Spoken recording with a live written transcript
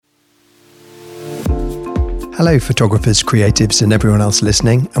Hello photographers, creatives and everyone else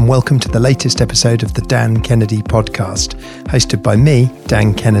listening, and welcome to the latest episode of the Dan Kennedy podcast, hosted by me,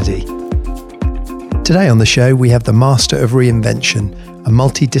 Dan Kennedy. Today on the show we have the master of reinvention, a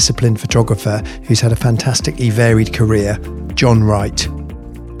multidisciplined photographer who's had a fantastically varied career, John Wright.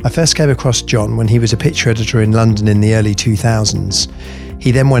 I first came across John when he was a picture editor in London in the early 2000s.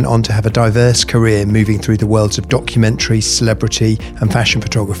 He then went on to have a diverse career moving through the worlds of documentary, celebrity and fashion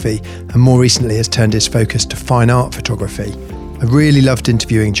photography, and more recently has turned his focus to fine art photography. I really loved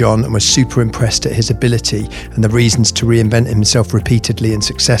interviewing John and was super impressed at his ability and the reasons to reinvent himself repeatedly and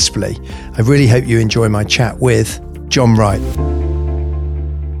successfully. I really hope you enjoy my chat with John Wright.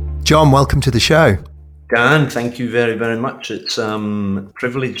 John, welcome to the show. Dan, thank you very, very much. It's a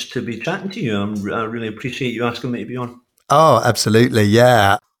privilege to be chatting to you. I really appreciate you asking me to be on. Oh, absolutely.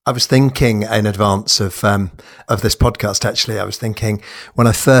 Yeah. I was thinking in advance of this podcast, actually, I was thinking when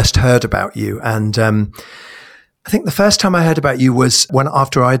I first heard about you, and I think the first time I heard about you was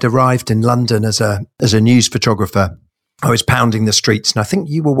after I'd arrived in London as a news photographer. I was pounding the streets, and I think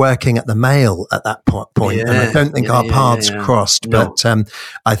you were working at the Mail at that point. Yeah, and I don't think our paths crossed, no. but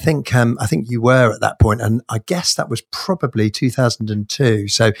I think you were at that point, and I guess that was probably 2002.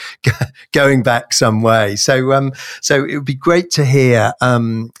 So going back some way. So it would be great to hear,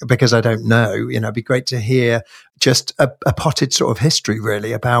 because I don't know, it'd be great to hear just a potted sort of history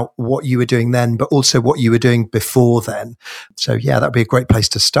really about what you were doing then, but also what you were doing before then. So yeah, that'd be a great place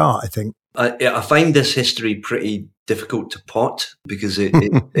to start, I think. I find this history pretty difficult to pot because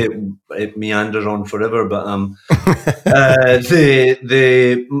it meanders on forever. But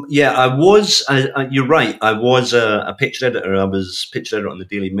you're right. I was a picture editor. I was picture editor on the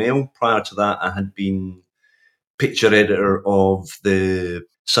Daily Mail. Prior to that, I had been picture editor of the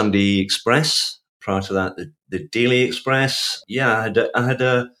Sunday Express. Prior to that, the Daily Express. Yeah, I had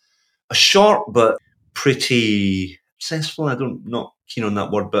a short but pretty successful. Not keen on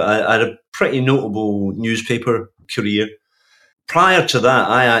that word, but I had a pretty notable newspaper career. Prior to that,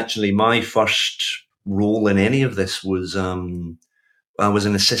 my first role in any of this was I was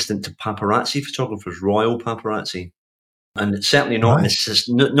an assistant to paparazzi photographers, royal paparazzi, and it's certainly not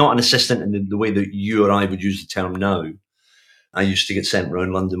an assistant in the way that you or I would use the term now. I used to get sent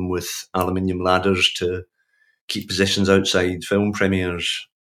around London with aluminium ladders to keep positions outside film premieres.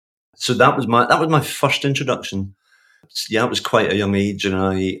 So that was my first introduction. Yeah, it was quite a young age, and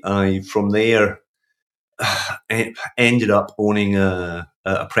I from there ended up owning a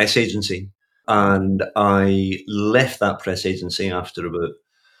press agency, and I left that press agency after about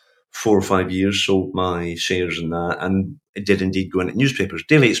 4 or 5 years, sold my shares in that, and it did indeed go into newspapers,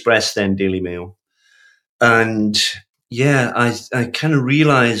 Daily Express, then Daily Mail. And yeah, I kind of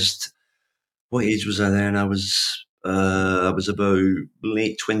realised, what age was I then? I was about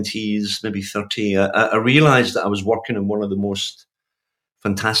late 20s, maybe 30. I realised that I was working in one of the most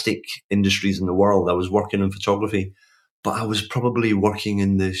fantastic industries in the world. I was working in photography, but I was probably working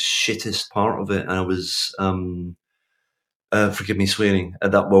in the shittest part of it. And I was, forgive me swearing,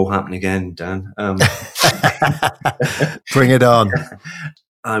 that will happen again, Dan. Bring it on.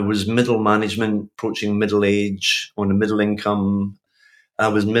 I was middle management, approaching middle age, on a middle income. I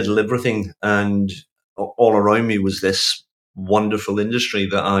was middle everything, and all around me was this wonderful industry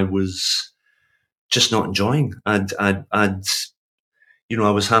that I was just not enjoying. I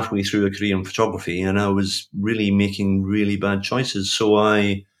was halfway through a career in photography, and I was really making really bad choices. So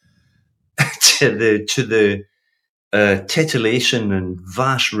I, to the titillation and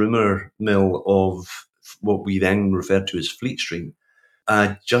vast rumour mill of what we then referred to as Fleet Street,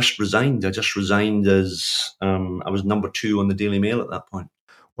 I just resigned. I just resigned as I was number 2 on the Daily Mail at that point.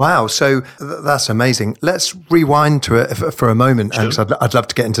 Wow. So that's amazing. Let's rewind to it for a moment, because Sure. I'd love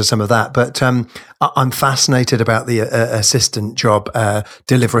to get into some of that. But I'm fascinated about the assistant job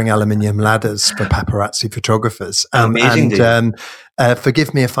delivering aluminium ladders for paparazzi photographers. Amazing. And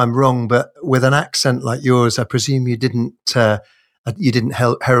forgive me if I'm wrong, but with an accent like yours, I presume you didn't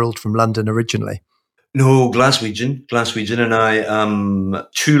herald from London originally. No, Glaswegian, and I.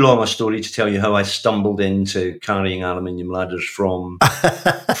 Too long a story to tell you how I stumbled into carrying aluminium ladders from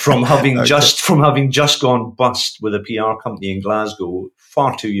having just gone bust with a PR company in Glasgow.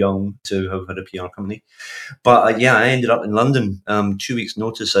 Far too young to have had a PR company, but I ended up in London. 2 weeks'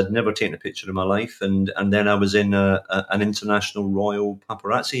 notice. I'd never taken a picture in my life, and then I was in an international royal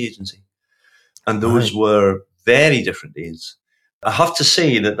paparazzi agency, and those were very different days. I have to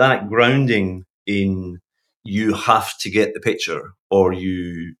say that grounding in you have to get the picture or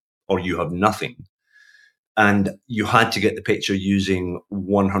you have nothing. And you had to get the picture using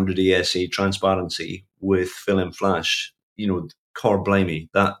 100 ASA transparency with film flash. Core blimey,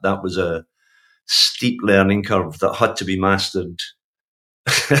 that was a steep learning curve that had to be mastered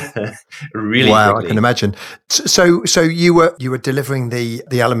really Wow, quickly. I can imagine. So you were delivering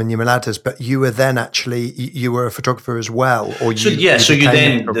the aluminium ladders, but you were then actually you were a photographer as well, or So you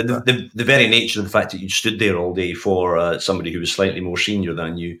then became a photographer? the very nature of the fact that you stood there all day for somebody who was slightly more senior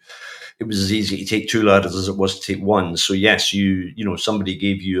than you, it was as easy to take two ladders as it was to take one. So yes, you know somebody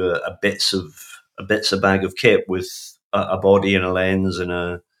gave you a bits of bag of kit with a body and a lens and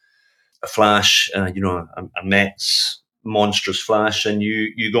a flash, a Met's monstrous flash, and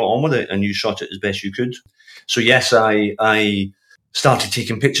you got on with it and you shot it as best you could. So yes, I started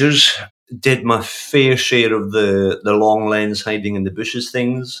taking pictures, did my fair share of the long lens hiding in the bushes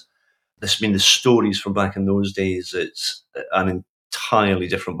things. This, I mean, the stories from back in those days, it's an entirely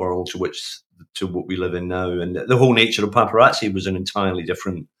different world to what we live in now. And the whole nature of paparazzi was an entirely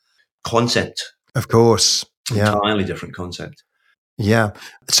different concept. Of course. Yeah. Entirely different concept. Yeah.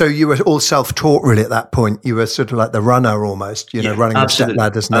 So you were all self-taught really at that point. You were sort of like the runner almost, running the step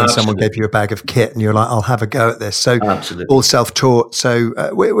ladders, and then someone gave you a bag of kit and you're like, I'll have a go at this. So all self-taught. So,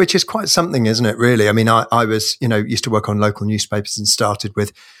 which is quite something, isn't it, really? I mean, I was, used to work on local newspapers and started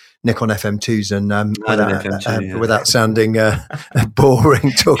with Nikon FM2s and without sounding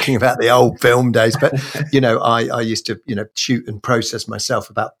boring talking about the old film days. But, I used to, shoot and process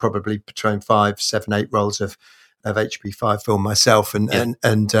myself about probably between 5, 7, 8 rolls of HP5 film myself, and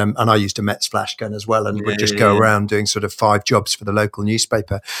I used a Met's flash gun as well, and would just go around doing sort of 5 jobs for the local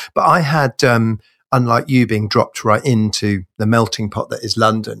newspaper. But I had, unlike you, being dropped right into the melting pot that is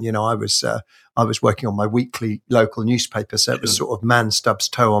London. I was working on my weekly local newspaper, so it was sort of man stubs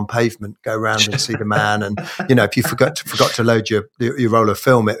toe on pavement, go around and see the man, and if you forgot to load your roll of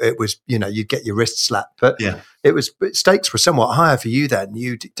film, it was you'd get your wrist slapped. But stakes were somewhat higher for you then.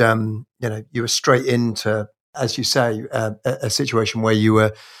 You were straight into, as you say, a situation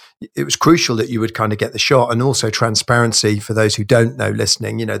where it was crucial that you would kind of get the shot, and also transparency for those who don't know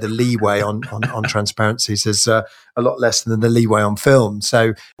listening. The leeway on transparencies is a lot less than the leeway on film.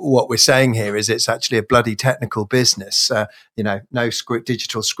 So what we're saying here is it's actually a bloody technical business. No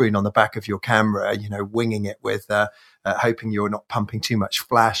digital screen on the back of your camera, winging it with hoping you're not pumping too much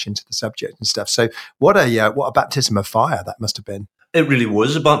flash into the subject and stuff. So what a baptism of fire that must have been. It really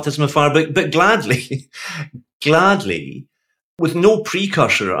was a baptism of fire, but gladly, with no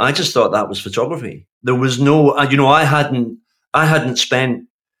precursor. I just thought that was photography. There was no, I hadn't spent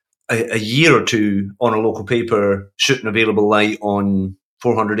a year or two on a local paper shooting available light on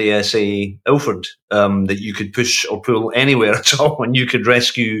 400 ASA Ilford that you could push or pull anywhere at all, and you could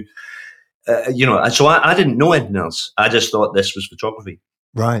rescue. So I didn't know anything else. I just thought this was photography.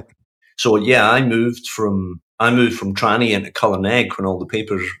 Right. So yeah, I moved from trainee into colour neg when all the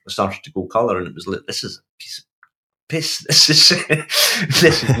papers started to go colour, and it was like, this is a piece of piss. This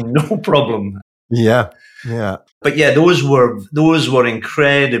is no problem. Yeah. But yeah, those were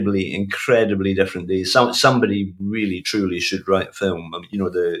incredibly different days. Somebody really truly should write a film. I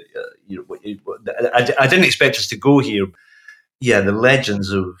didn't expect us to go here. Yeah, the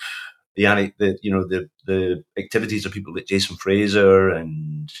legends of the activities of people like Jason Fraser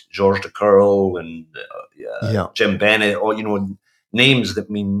and George de Curl and Jim Bennett, or names that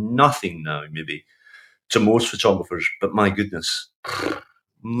mean nothing now, maybe to most photographers. But my goodness,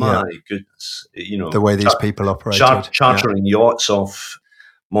 the way these people operated, chartering yachts off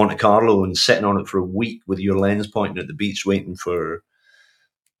Monte Carlo and sitting on it for a week with your lens pointing at the beach, waiting for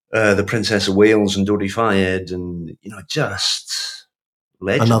the Princess of Wales and Dodi Fayed, and just.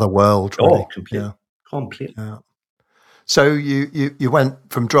 Legend. Another world, really. Oh, completely. Yeah. So you went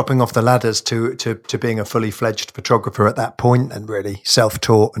from dropping off the ladders to being a fully fledged photographer at that point, and really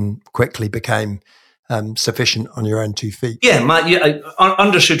self-taught, and quickly became sufficient on your own 2 feet. Yeah, I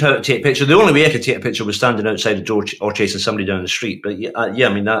understood how to take a picture. The only way I could take a picture was standing outside a door or chasing somebody down the street. But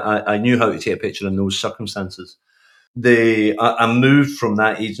I knew how to take a picture in those circumstances. I moved from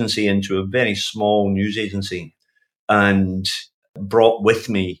that agency into a very small news agency, and brought with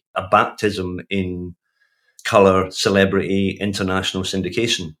me a baptism in colour, celebrity, international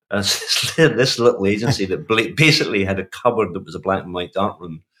syndication. This little agency that basically had a cupboard that was a black and white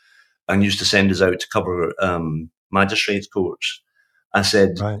darkroom, and used to send us out to cover magistrates' courts. I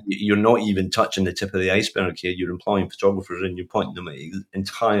said, You're not even touching the tip of the iceberg here. You're employing photographers and you're pointing them at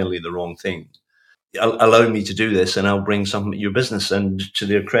entirely the wrong thing. Allow me to do this, and I'll bring something to your business. And to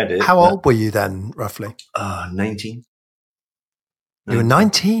their credit, how old were you then, roughly? 19. You were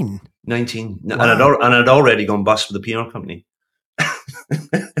 19? 19. Wow. And I'd already gone bust for the PR company.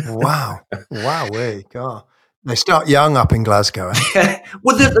 Wow. God. They start young up in Glasgow. Eh?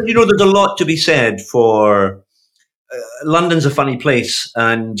 Well, there's a lot to be said for London's a funny place,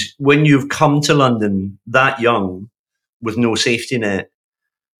 and when you've come to London that young with no safety net,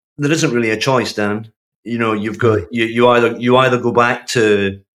 there isn't really a choice, Dan. You've got you either go back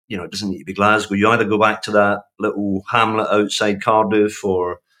to, it doesn't need to be Glasgow. You either go back to that little hamlet outside Cardiff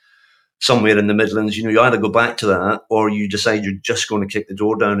or somewhere in the Midlands. You either go back to that, or you decide you're just going to kick the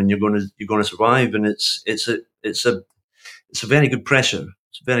door down and you're going to survive. And it's a very good pressure.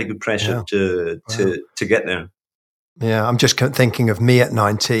 It's a very good pressure to get there. Yeah, I'm just thinking of me at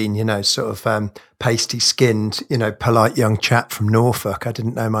 19, sort of pasty-skinned, polite young chap from Norfolk. I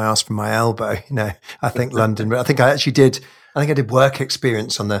didn't know my arse from my elbow. I think London. I think I did work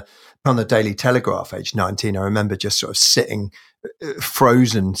experience on the Daily Telegraph, age 19. I remember just sort of sitting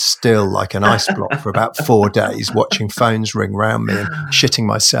frozen still like an ice block for about 4 days, watching phones ring round me and shitting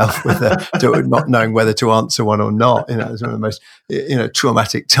myself with not knowing whether to answer one or not. It was one of the most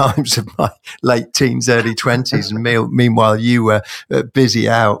traumatic times of my late teens, early 20s. And meanwhile, you were busy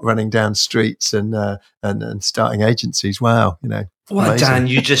out running down streets and starting agencies. Wow, Well, amazing. Dan,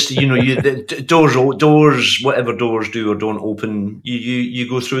 you just, doors, whatever doors do or don't open, you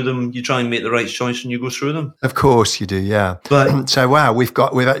go through them, you try and make the right choice and you go through them. Of course you do, yeah. But so, wow, we've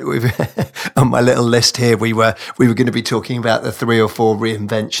on my little list here, we were going to be talking about the 3 or 4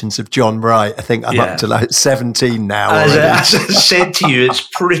 reinventions of John Wright. I think I'm up to like 17 now. As I said to you, it's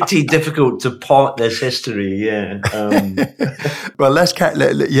pretty difficult to pot this history, yeah. Well, let's keep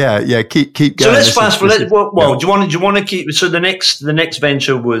going. So let's fast forward. Do you want to keep, so the next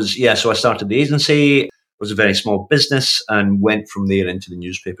venture was, so I started the agency. It was a very small business and went from there into the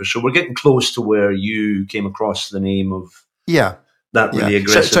newspaper. So we're getting close to where you came across the name of that really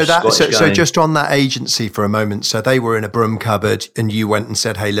aggressive Scottish guy. So just on that agency for a moment. So they were in a broom cupboard and you went and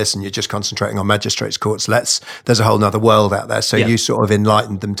said, hey, listen, you're just concentrating on magistrates' courts. There's a whole nother world out there. So you sort of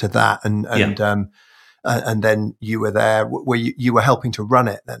enlightened them to that and then you were there. Were you were helping to run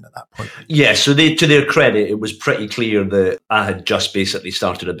it then at that point? Yeah. So to their credit, it was pretty clear that I had just basically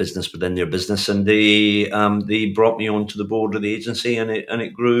started a business within their business, and they brought me onto the board of the agency, and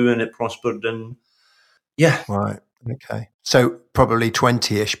it grew and it prospered, and right. Okay. So probably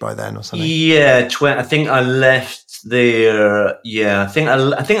 20-ish by then or something. Yeah, I think I left there. Yeah, I think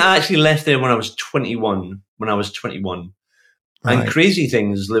I actually left there when I was 21. Right. And crazy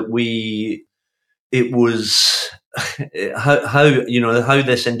things that it was how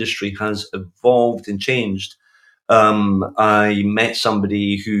this industry has evolved and changed. I met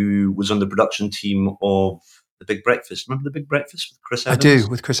somebody who was on the production team of The Big Breakfast. Remember The Big Breakfast with Chris Evans? I do,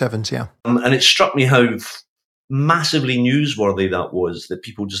 with Chris Evans, yeah. And it struck me how massively newsworthy that was, that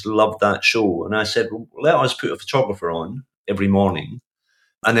people just loved that show. And I said, well, let us put a photographer on every morning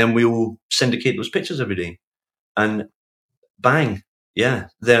and then we'll syndicate those pictures every day. And bang. Yeah,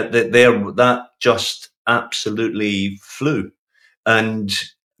 that just absolutely flew. And,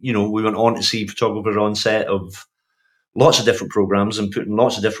 we went on to see photographers on set of lots of different programs and putting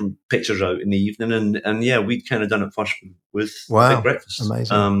lots of different pictures out in the evening. And we'd kind of done it first with Big Breakfast.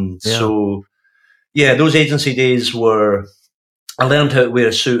 Amazing. So, those agency days were, I learned how to wear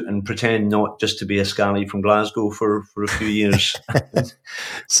a suit and pretend not just to be a scally from Glasgow for a few years.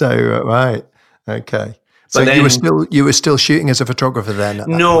 So, right. Okay. So you were still shooting as a photographer then?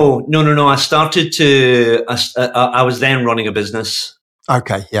 No. I started to. I was then running a business.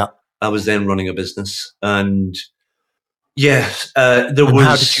 Okay, yeah. I was then running a business, and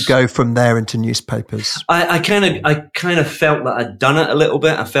How did you go from there into newspapers? I kind of felt that I'd done it a little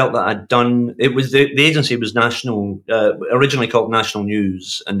bit. I felt that I'd done. It was the agency was national, originally called National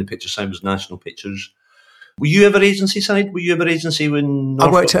News, and the picture side was National Pictures. Were you ever agency side? Were you ever agency when I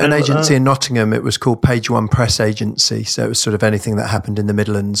worked at an agency in Nottingham? It was called Page One Press Agency. So it was sort of anything that happened in the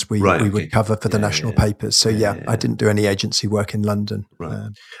Midlands, we would cover for the national papers. So I didn't do any agency work in London.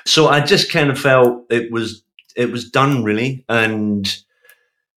 Right. So I just kind of felt it was done really. And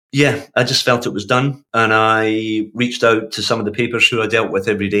I just felt it was done. And I reached out to some of the papers who I dealt with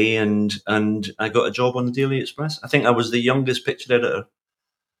every day and I got a job on the Daily Express. I think I was the youngest picture editor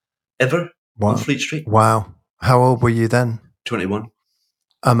ever. Wow. On Fleet Street. Wow. How old were you then? 21.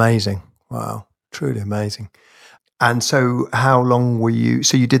 Amazing. Wow. Truly amazing. And so how long were you?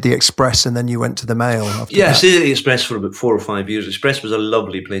 So you did the Express and then you went to the Mail after that? I stayed at the Express for about 4 or 5 years. Express was a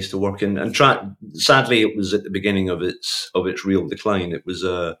lovely place to work in. And sadly, it was at the beginning of its real decline. It was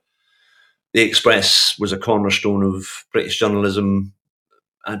the Express was a cornerstone of British journalism.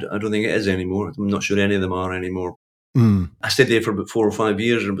 I don't think it is anymore. I'm not sure any of them are anymore. I stayed there for about 4 or 5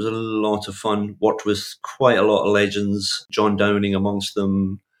 years and it was a lot of fun. Worked with quite a lot of legends, John Downing amongst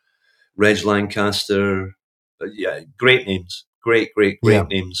them, Reg Lancaster. Great names. Great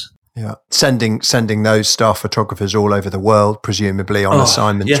names. Yeah, sending those star photographers all over the world, presumably on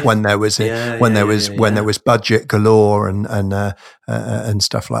assignments when there was budget galore and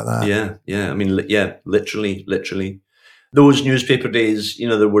stuff like that. Yeah. I mean, literally. Those newspaper days,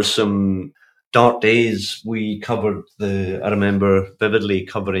 there were some dark days. We covered I remember vividly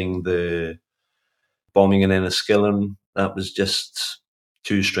covering the bombing in Enniskillen. That was just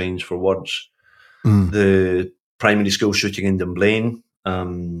too strange for words. The primary school shooting in Dunblane.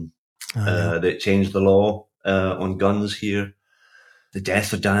 That changed the law on guns here. The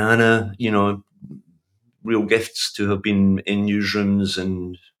death of Diana, real gifts to have been in newsrooms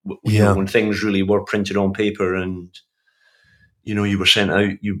and, when things really were printed on paper and, you were sent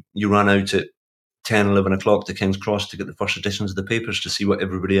out, you ran out at 10, 11 o'clock to King's Cross to get the first editions of the papers to see what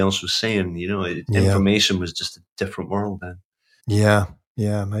everybody else was saying. Information was just a different world then. Yeah,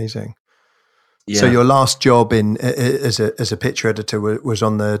 amazing. Yeah. So your last job as a picture editor was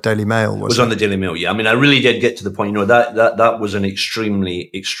on the Daily Mail, was it? On the Daily Mail, yeah. I mean, I really did get to the point, that was an extremely,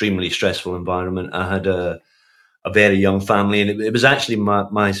 extremely stressful environment. I had a very young family, and it was actually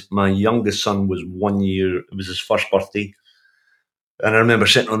my youngest son was 1 year. It was his first birthday. And I remember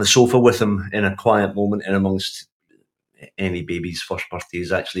sitting on the sofa with him in a quiet moment, and amongst any baby's first birthday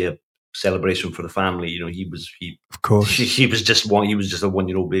is actually a celebration for the family. Of course, he was just a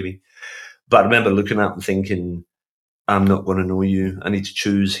 1-year-old baby. But I remember looking at him thinking, I'm not going to know you. I need to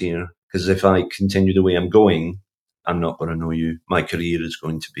choose here, because if I continue the way I'm going, I'm not going to know you. My career is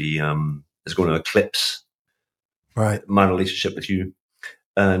going to be is going to eclipse my relationship with you.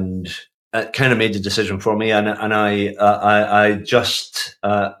 And it kind of made the decision for me. And I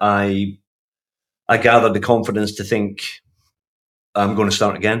gathered the confidence to think, I'm going to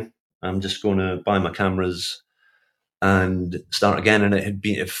start again. I'm just going to buy my cameras and start again. And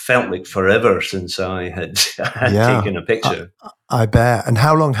it felt like forever since I had taken a picture. I bet. And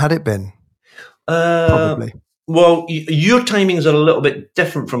how long had it been? Probably. Well, your timings are a little bit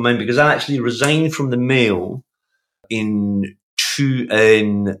different from mine, because I actually resigned from the Mail in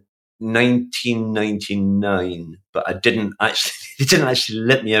 1999, but they didn't actually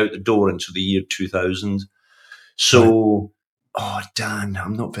let me out the door until the year 2000. So, Dan,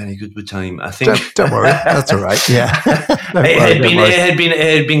 I'm not very good with time. I think. Don't worry, that's all right. Yeah,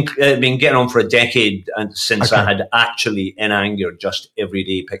 it had been getting on for a decade, and since I had actually, in anger, just every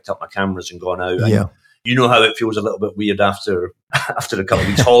day picked up my cameras and gone out. And you know how it feels a little bit weird after a couple of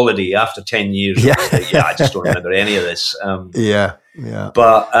weeks holiday after 10 years. Yeah, I just don't remember any of this. Yeah.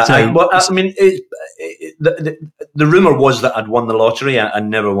 But the rumor was that I'd won the lottery. I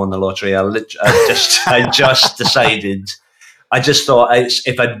never won the lottery. I just decided. I just thought,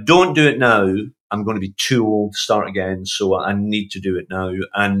 if I don't do it now, I'm going to be too old to start again. So I need to do it now.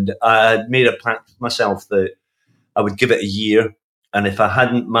 And I had made a plan with myself that I would give it a year. And if I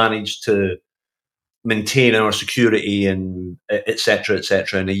hadn't managed to maintain our security and et cetera,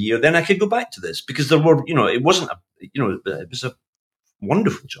 in a year, then I could go back to this, because it was a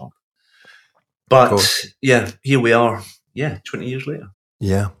wonderful job. But here we are. 20 years later.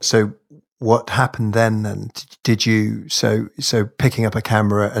 Yeah. So what happened then? And did you, so picking up a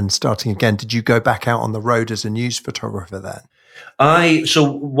camera and starting again, did you go back out on the road as a news photographer then?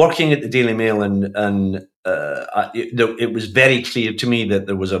 So working at the Daily Mail and it was very clear to me that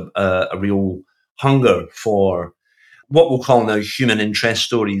there was a real hunger for what we'll call now human interest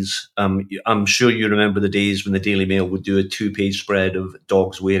stories. I'm sure you remember the days when the Daily Mail would do a 2-page spread of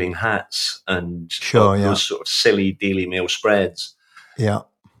dogs wearing hats and those sort of silly Daily Mail spreads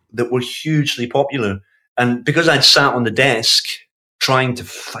that were hugely popular. And because I'd sat on the desk trying to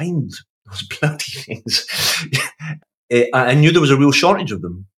find those bloody things, I knew there was a real shortage of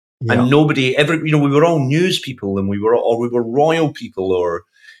them. And nobody ever, we were all news people, and we were royal people, or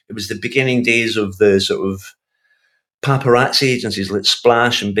it was the beginning days of the sort of paparazzi agencies like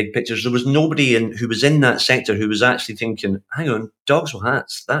Splash and Big Pictures. There was nobody who was in that sector who was actually thinking, hang on, dogs with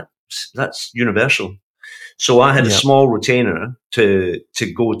hats, that's universal. So I had a small retainer to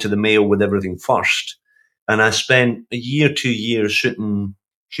go to the Mail with everything first. And I spent 2 years shooting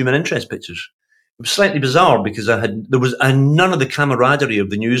human interest pictures. It was slightly bizarre because there was none of the camaraderie of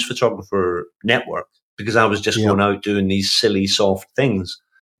the news photographer network, because I was just going out doing these silly, soft things.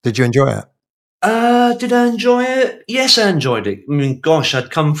 Did you enjoy it? Did I enjoy it? Yes, I enjoyed it. I mean, gosh, I'd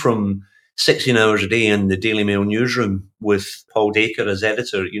come from 16 hours a day in the Daily Mail newsroom with Paul Dacre as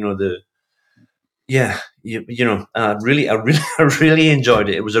editor. I really enjoyed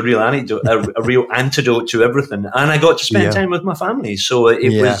it. It was a real anecdote, a real antidote to everything, and I got to spend time with my family. So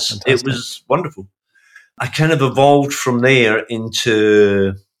it was wonderful. I kind of evolved from there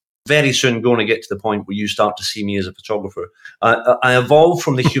into very soon going to get to the point where you start to see me as a photographer. I evolved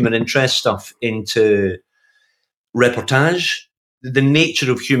from the human interest stuff into reportage. The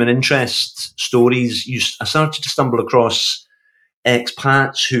nature of human interest stories, I started to stumble across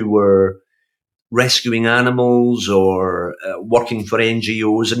expats who were rescuing animals or working for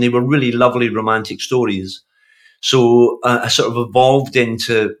NGOs, and they were really lovely, romantic stories. So I sort of evolved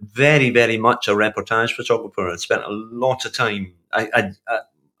into very, very much a reportage photographer. I spent a lot of time. I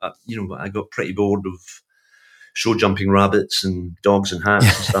got pretty bored of show jumping rabbits and dogs and hats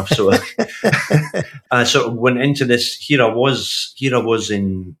and stuff. So I sort of went into this. Here I was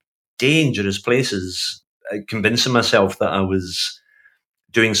in dangerous places, convincing myself that I was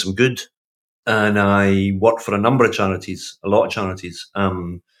doing some good. And I worked for a lot of charities.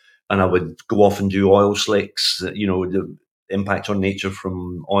 And I would go off and do oil slicks, the impact on nature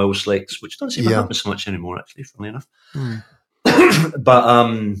from oil slicks, which doesn't seem to happen so much anymore, actually, funnily enough.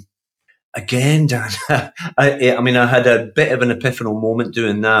 But again, Dan, I had a bit of an epiphanal moment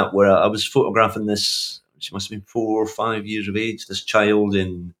doing that, where I was photographing this, she must have been 4 or 5 years of age, this child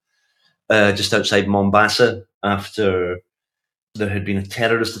in just outside Mombasa, after there had been a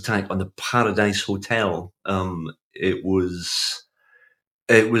terrorist attack on the Paradise Hotel. It was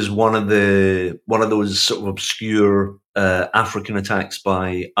one of those sort of obscure African attacks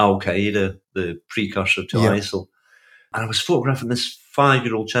by Al Qaeda, the precursor to ISIL. And I was photographing this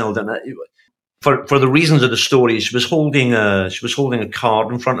 5-year-old child, and for the reasons of the story, she was holding a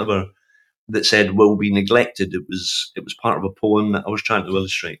card in front of her that said "Will be neglected." It was part of a poem that I was trying to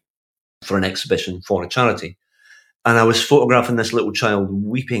illustrate for an exhibition for a charity, and I was photographing this little child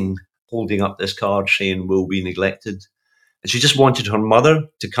weeping, holding up this card saying "Will be neglected." And she just wanted her mother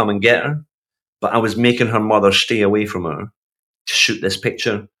to come and get her, but I was making her mother stay away from her to shoot this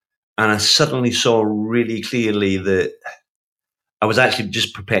picture. And I suddenly saw really clearly that I was actually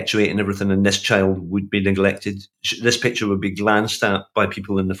just perpetuating everything, and this child would be neglected. This picture would be glanced at by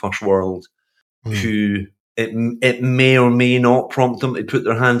people in the first world who it may or may not prompt them to put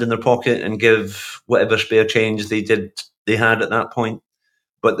their hand in their pocket and give whatever spare change they had at that point.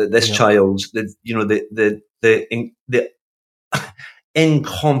 But that this child, the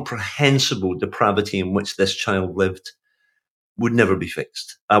incomprehensible depravity in which this child lived would never be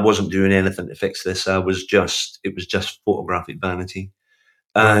fixed. I wasn't doing anything to fix this. It was just photographic vanity.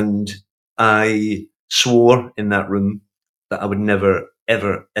 And I swore in that room that I would never,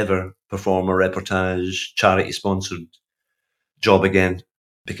 ever, ever perform a reportage, charity sponsored job again,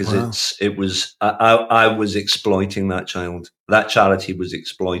 because I was exploiting that child. That charity was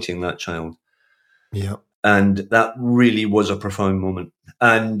exploiting that child. Yeah. And that really was a profound moment.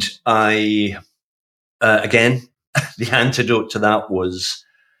 And I, again, the antidote to that was,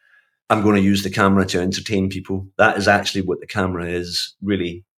 I'm going to use the camera to entertain people. That is actually what the camera is,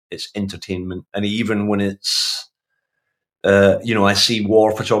 really. It's entertainment. And even when it's, I see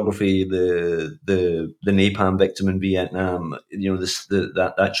war photography, the napalm victim in Vietnam,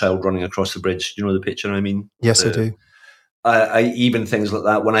 that child running across the bridge. Do you know the picture I mean? Yes, I do. I even things like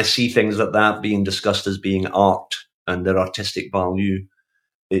that, when I see things like that being discussed as being art and their artistic value,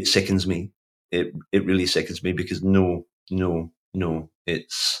 it sickens me. It really sickens me, because no,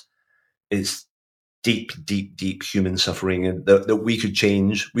 it's deep, deep, deep human suffering, and that we could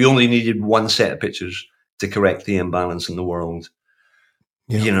change. We only needed one set of pictures to correct the imbalance in the world.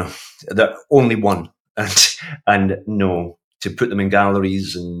 That only one, and no, to put them in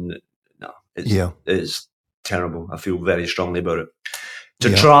galleries, and no, it's terrible. I feel very strongly about it.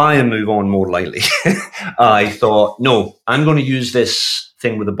 To try and move on more lightly, I thought, no, I'm going to use this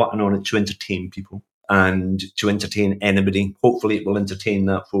thing with a button on it to entertain people and to entertain anybody. Hopefully it will entertain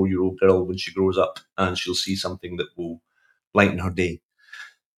that 4-year-old girl when she grows up and she'll see something that will lighten her day.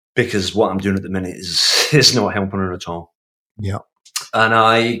 Because what I'm doing at the minute is not helping her at all. Yeah. And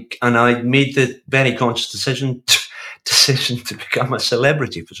I made the very conscious decision to become a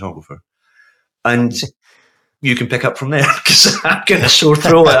celebrity photographer. And you can pick up from there, because I'm getting a sore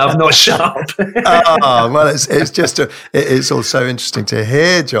throat. I'm not sharp. Well, it's all so interesting to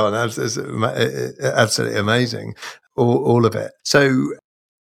hear, John. It's absolutely amazing, all of it. So,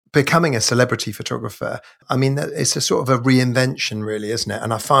 becoming a celebrity photographer, I mean, it's a sort of a reinvention, really, isn't it?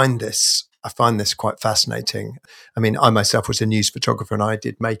 And I find this quite fascinating. I mean, I myself was a news photographer, and I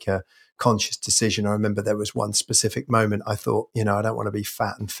did make a conscious decision. I remember there was one specific moment I thought, I don't want to be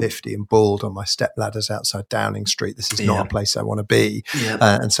fat and 50 and bald on my step ladders outside Downing Street. This is not a place I want to be. Yeah.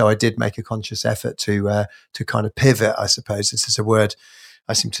 And so I did make a conscious effort to kind of pivot, I suppose. This is a word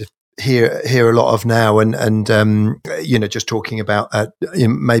I seem to hear a lot of now, and just talking about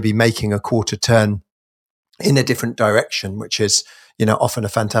maybe making a quarter turn in a different direction, which is often a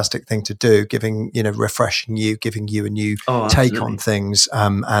fantastic thing to do, refreshing you, giving you a new take on things,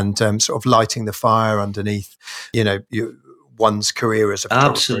 and sort of lighting the fire underneath, one's career as a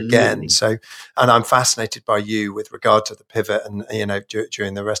photographer again. So, and I'm fascinated by you with regard to the pivot, and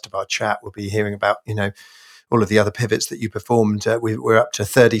during the rest of our chat, we'll be hearing about all of the other pivots that you performed. We're up to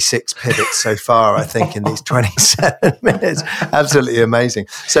 36 pivots so far, I think, in these 27 minutes. Absolutely amazing.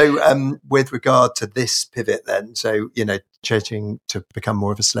 So with regard to this pivot then, so, changing to become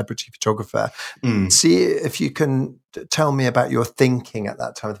more of a celebrity photographer, see if you can tell me about your thinking at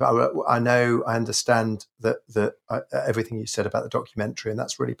that time. I understand that everything you said about the documentary, and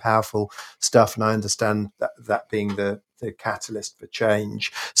that's really powerful stuff. And I understand that being the catalyst for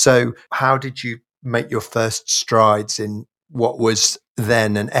change. So how did you make your first strides in what was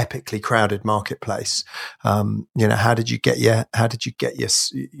then an epically crowded marketplace? How did you get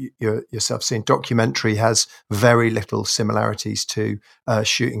yourself seen? Documentary has very little similarities to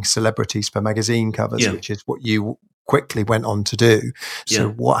shooting celebrities for magazine covers, which is what you quickly went on to do. So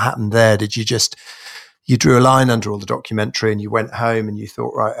what happened there? Did you drew a line under all the documentary and you went home and you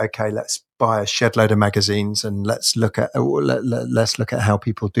thought, right, okay, let's buy a shed load of magazines and let's look at how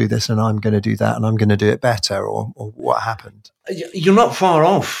people do this, and I'm going to do that and I'm going to do it better, or what happened? You're not far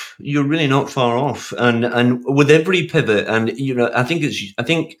off. You're really not far off. And with every pivot, and I think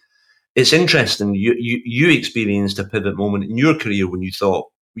it's interesting. You experienced a pivot moment in your career when you thought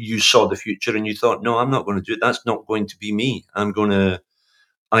you saw the future and you thought, no, I'm not going to do it. That's not going to be me.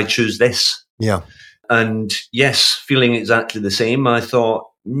 I choose this. Yeah. And yes, feeling exactly the same, I thought,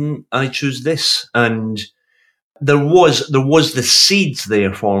 I choose this. And there was the seeds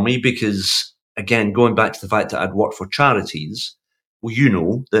there for me because, again, going back to the fact that I'd worked for charities,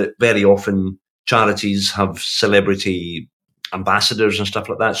 well, that very often charities have celebrity ambassadors and stuff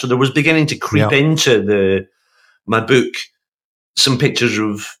like that. So there was beginning to creep into my book some pictures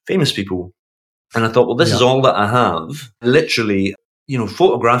of famous people. And I thought, well, this is all that I have. Literally,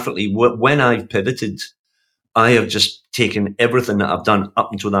 photographically, when I've pivoted, I have just taken everything that I've done up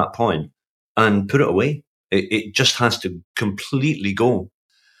until that point and put it away. It just has to completely go.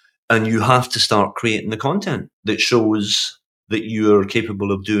 And you have to start creating the content that shows that you're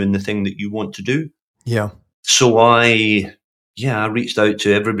capable of doing the thing that you want to do. Yeah. So I reached out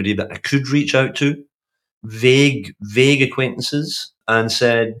to everybody that I could reach out to, vague acquaintances, and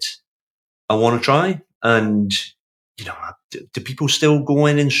said, I want to try. And do people still go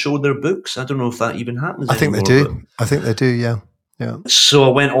in and show their books? I don't know if that even happens anymore. I think they do. Yeah. So I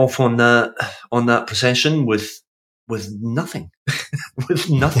went off on that procession with nothing, with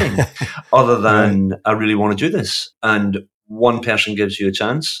nothing other than right. I really want to do this. And one person gives you a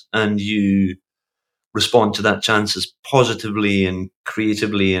chance, and you respond to that chance as positively and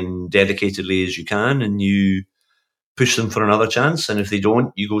creatively and dedicatedly as you can, and you push them for another chance. And if they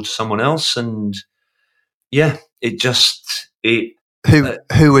don't, you go to someone else. And who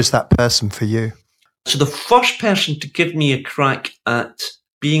was that person for you? So the first person to give me a crack at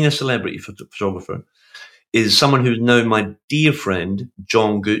being a celebrity photographer is someone who's now my dear friend,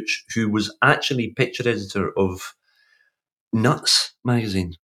 John Gooch, who was actually picture editor of Nuts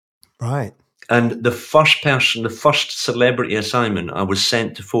magazine. Right. And the first celebrity assignment, I was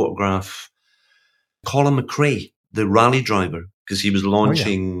sent to photograph Colin McRae, the rally driver, because he was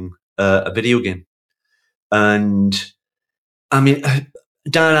launching a video game. And I mean,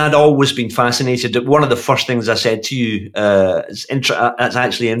 Dan, I'd always been fascinated. One of the first things I said to you, it's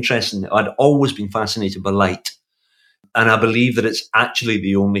actually interesting. I'd always been fascinated by light. And I believe that it's actually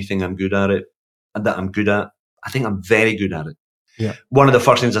the only thing I'm good at. I think I'm very good at it. Yeah. One of the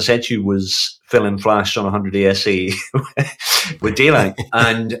first things I said to you was film flash on 100 ASA with daylight.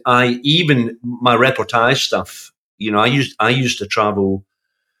 And my reportage stuff, I used to travel.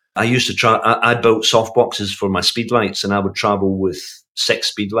 I built soft boxes for my speedlights, and I would travel with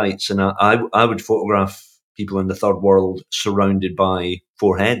 6 speedlights, and I would photograph people in the third world surrounded by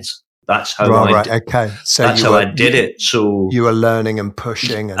 4 heads. That's how Okay. So that's how I did it. So you were learning and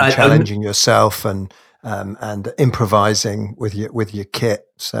pushing and challenging yourself and improvising with your kit.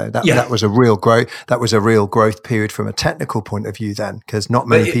 So that was a real growth. That was a real growth period from a technical point of view then, because not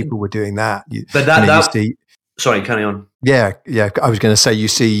many people were doing that. Sorry, carry on. Yeah. I was going to say you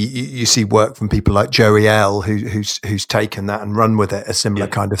see work from people like Joey L, who's taken that and run with it, a similar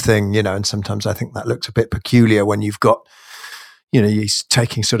kind of thing, and sometimes I think that looks a bit peculiar when you've got, he's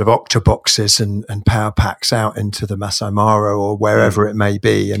taking sort of octoboxes and power packs out into the Masai Mara or wherever it may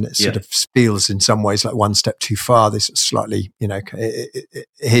be. And it sort of feels in some ways like one step too far. This slightly,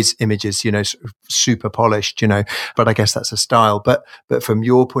 his images, sort of super polished, but I guess that's a style. But from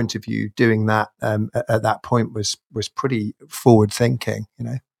your point of view, doing that at that point was pretty forward thinking,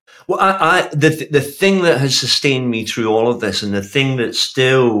 Well, the thing that has sustained me through all of this, and the thing that's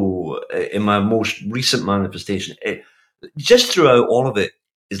still in my most recent manifestation, just throughout all of it,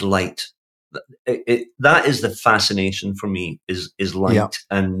 is light. That is the fascination for me, is light. Yeah.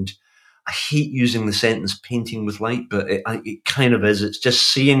 And I hate using the sentence painting with light, but it kind of is. It's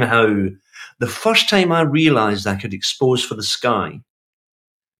just seeing how the first time I realized I could expose for the sky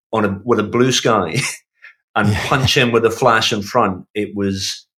with a blue sky and punch in with a flash in front, it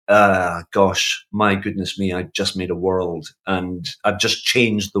was, gosh, my goodness me, I just made a world, and I've just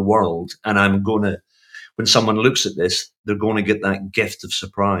changed the world. And I'm going to, when someone looks at this, they're going to get that gift of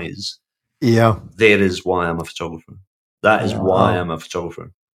surprise. Yeah. There is why I'm a photographer. That is why I'm a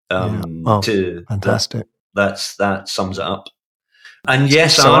photographer. Fantastic. That sums it up. And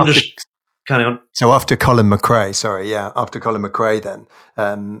yes, so I understand. Carry on. So after Colin McRae,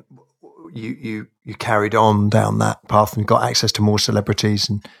 then you carried on down that path and got access to more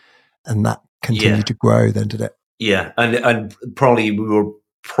celebrities, and that continued to grow. Then, did it? Yeah, and probably we were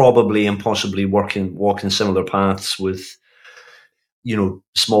and possibly walking similar paths with,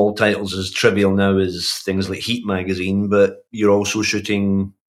 small titles as trivial now as things like Heat magazine, but you're also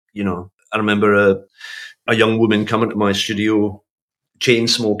shooting. I remember a young woman coming to my studio, chain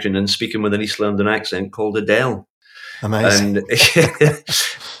smoking and speaking with an East London accent, called Adele. Amazing. And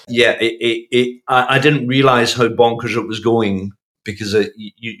I didn't realize how bonkers it was going, because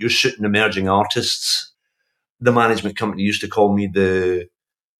you're shooting emerging artists. The management company used to call me the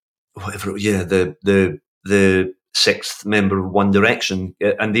sixth member of One Direction,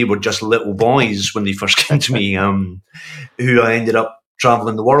 and they were just little boys when they first came to me, who I ended up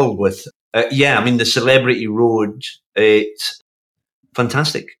traveling the world with. The celebrity road, it's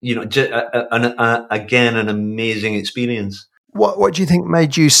fantastic. Again, an amazing experience. What do you think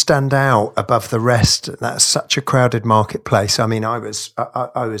made you stand out above the rest? That's such a crowded marketplace. I mean, I was,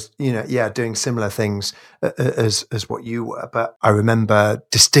 doing similar things as what you were, but I remember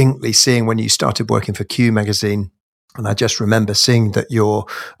distinctly seeing when you started working for Q magazine. And I just remember seeing that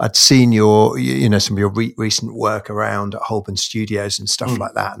I'd seen some of your recent work around at Holborn Studios and stuff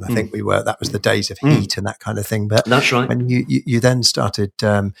like that. And I think that was the days of Heat and that kind of thing. But that's right. When you then started,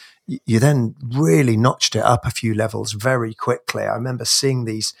 you then really notched it up a few levels very quickly. I remember seeing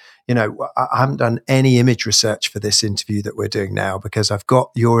these, I haven't done any image research for this interview that we're doing now, because I've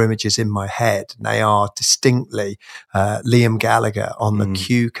got your images in my head. And they are distinctly Liam Gallagher on the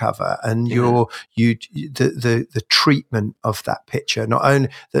Q cover, and the treatment of that picture, not only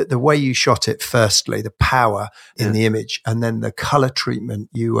the way you shot it, firstly, the power in the image, and then the color treatment.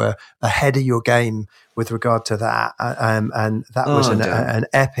 You were ahead of your game with regard to that, and that was an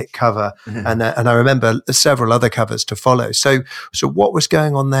epic cover, and I remember several other covers to follow. So what was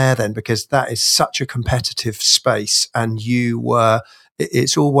going on there then? Because that is such a competitive space, and you were.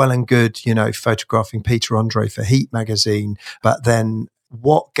 It's all well and good, photographing Peter Andre for Heat magazine, but then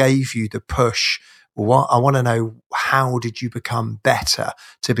what gave you the push? I want to know, how did you become better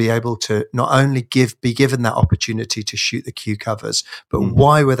to be able to not only be given that opportunity to shoot the Q covers, but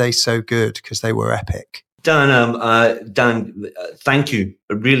why were they so good? Because they were epic. Dan, thank you.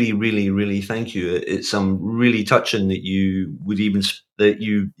 Really, really, really thank you. It's really touching that you would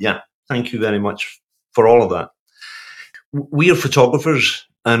thank you very much for all of that. We are photographers,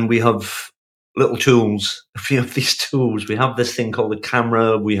 and we have little tools. We have these tools. We have this thing called the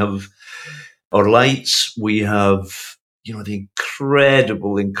camera. We have our lights. We have, the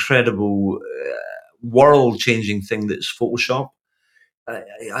incredible world-changing thing that's Photoshop.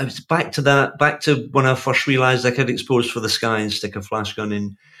 I was back to when I first realized I could expose for the sky and stick a flash gun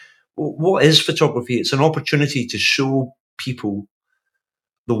in. What is photography? It's an opportunity to show people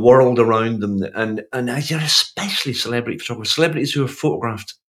the world around them, and especially celebrity photographers, celebrities who are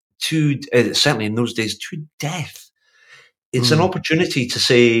photographed certainly in those days, to death. It's an opportunity to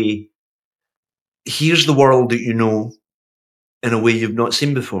say, here's the world that you know in a way you've not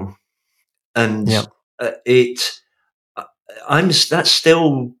seen before. And that's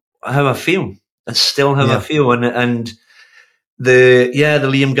still how I feel. That's still how I feel. And the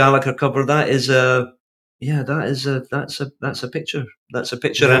Liam Gallagher cover, that's a picture. That's a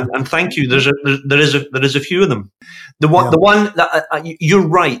picture. Yeah. And thank you. There is a few of them. The one that you're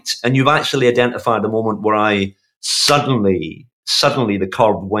right. And you've actually identified the moment where I suddenly the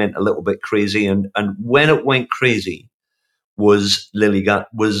curve went a little bit crazy. And when it went crazy was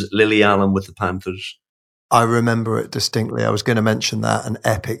Lily Allen with the Panthers. I remember it distinctly. I was going to mention that, an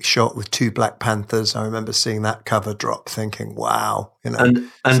epic shot with 2 Black Panthers. I remember seeing that cover drop, thinking, "Wow!"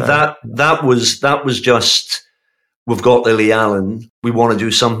 And So, that was just, we've got Lily Allen. We want to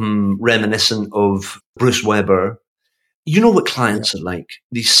do something reminiscent of Bruce Weber. You know what clients are like.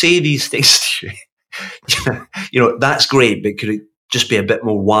 They say these things to you. That's great, but could it just be a bit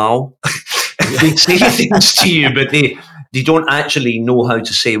more wow? They say things to you, but they don't actually know how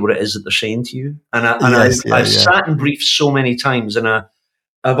to say what it is that they're saying to you. And I've sat and briefed so many times, and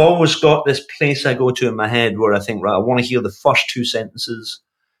I've always got this place I go to in my head where I think, right, I want to hear the first 2 sentences,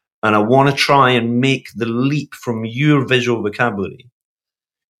 and I want to try and make the leap from your visual vocabulary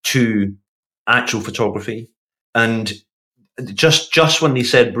to actual photography. And just when they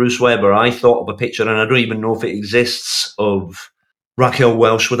said Bruce Weber, I thought of a picture, and I don't even know if it exists, of Raquel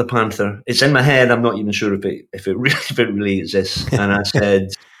Welch with a panther. It's in my head. I'm not even sure if it really exists. And I said,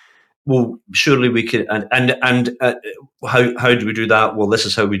 well, surely we could. And how do we do that? Well, this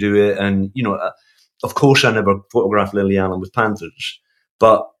is how we do it. And of course, I never photographed Lily Allen with panthers,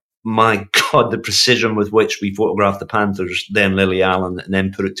 but my God, the precision with which we photographed the panthers, then Lily Allen, and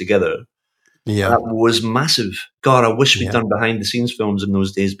then put it together. Yeah, that was massive. God, I wish we'd done behind the scenes films in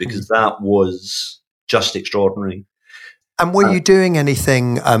those days, because that was just extraordinary. And were you doing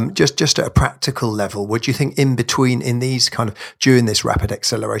anything just at a practical level? Would you think in between, in these kind of, during this rapid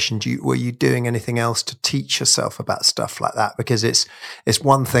acceleration, were you doing anything else to teach yourself about stuff like that? Because it's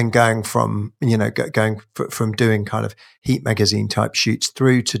one thing going from doing kind of Heat magazine type shoots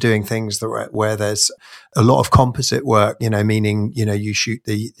through to doing things where there's a lot of composite work, meaning, you shoot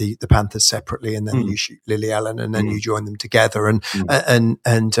the Panthers separately, and then you shoot Lily Allen, and then you join them together. And I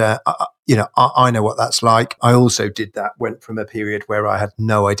know what that's like. I also did that, went from a period where I had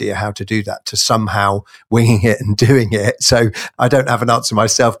no idea how to do that to somehow winging it and doing it. So I don't have an answer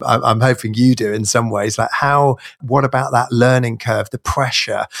myself, but I'm hoping you do in some ways. Like what about that learning curve, the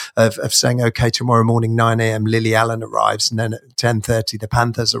pressure of saying, okay, tomorrow morning, 9 a.m., Lily Allen arrives, and then at 10:30, the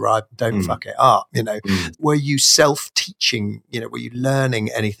Panthers arrive. Don't fuck it up. Were you self-teaching? Were you learning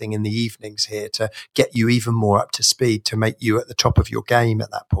anything in the evenings here to get you even more up to speed, to make you at the top of your game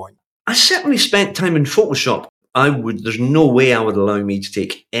at that point? I certainly spent time in Photoshop. There's no way I would allow me to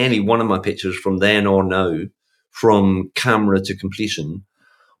take any one of my pictures from then or now, from camera to completion,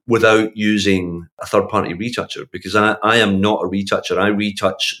 without using a third-party retoucher, because I am not a retoucher. I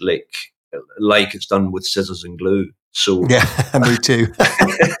retouch like it's done with scissors and glue. So yeah, me too.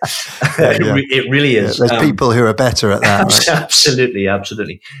 It really is. Yeah, there's people who are better at that. Right? Absolutely.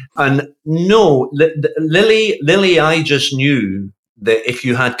 And no, Lily, I just knew that if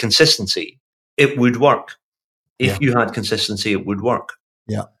you had consistency, it would work. If you had consistency, it would work.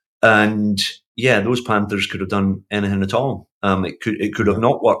 Yeah. And those Panthers could have done anything at all. It could have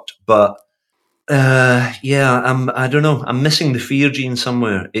not worked, but I don't know. I'm missing the fear gene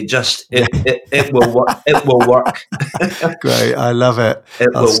somewhere. It will work. It will work. Great, I love it.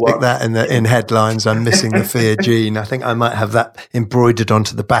 I'll stick that in headlines. I'm missing the fear gene. I think I might have that embroidered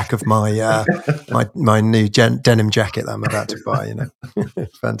onto the back of my my new denim jacket that I'm about to buy.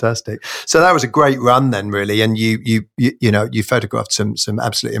 Fantastic. So that was a great run then, really. And you photographed some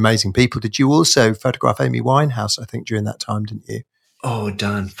absolutely amazing people. Did you also photograph Amy Winehouse? I think during that time, didn't you? Oh,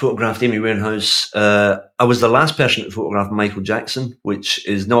 Dan, photographed Amy Winehouse. I was the last person to photograph Michael Jackson, which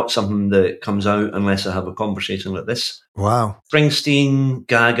is not something that comes out unless I have a conversation like this. Wow. Springsteen,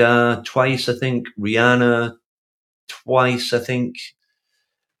 Gaga, twice, I think. Rihanna, twice, I think.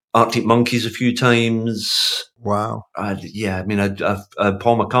 Arctic Monkeys a few times. Wow. I've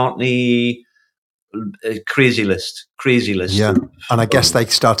Paul McCartney. Crazy list. Yeah. And I guess they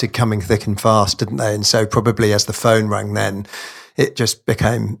started coming thick and fast, didn't they? And so probably as the phone rang then, it just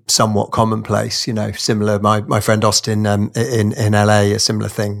became somewhat commonplace, similar. My friend Austin in LA, a similar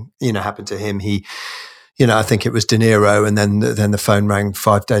thing, happened to him. He, I think it was De Niro, and then the phone rang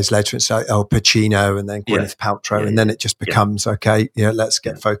 5 days later. It's like, Pacino, and then Gwyneth Paltrow, and then it just becomes okay. Let's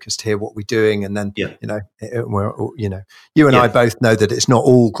get focused here. What we're doing, and then you and I both know that it's not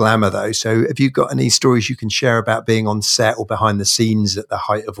all glamour though. So, have you got any stories you can share about being on set or behind the scenes at the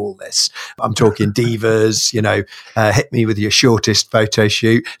height of all this? I'm talking divas. Hit me with your shortest photo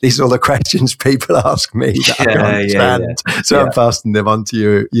shoot. These are all the questions people ask me that I don't understand. So I'm passing them on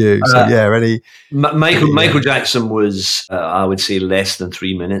to you. So any Michael Jackson was, I would say, less than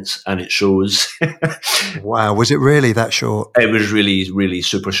 3 minutes, and it shows. Wow, was it really that short? It was really, really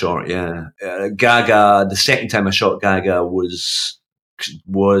super short. Yeah, Gaga. The second time I shot Gaga was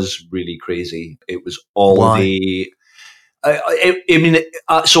really crazy. It was all day.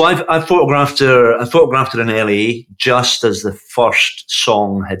 So I photographed her. I photographed her in LA just as the first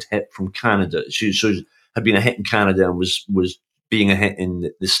song had hit from Canada. She had been a hit in Canada and was being a hit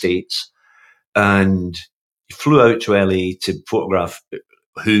in the States, and flew out to LA to photograph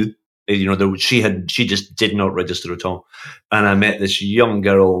Who. She just did not register at all, and I met this young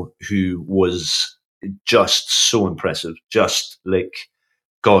girl who was just so impressive. Just like,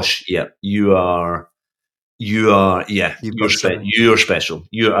 gosh, yeah, you're special.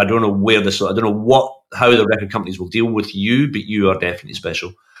 I don't know I don't know how the record companies will deal with you, but you are definitely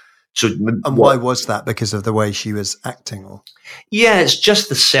special. So, and why was that? Because of the way she was acting, or? Yeah, it's just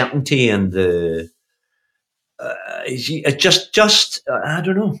the certainty and the. I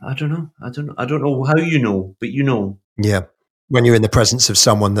don't know. I don't know how you know, but you know. Yeah. When you're in the presence of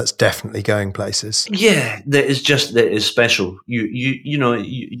someone that's definitely going places. Yeah, that is special. You know,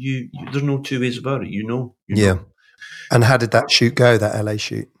 there's no two ways about it. You know. And how did that shoot go, that LA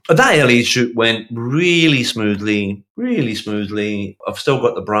shoot? That LA shoot went really smoothly, really smoothly. I've still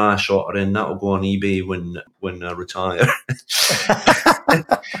got the bra shot in. That'll go on eBay when I retire.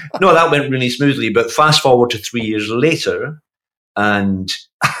 No, that went really smoothly. But fast forward to 3 years later, and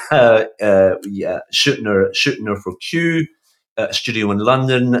shooting her for Q at a studio in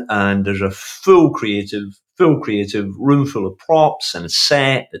London, and there's a full creative room full of props and a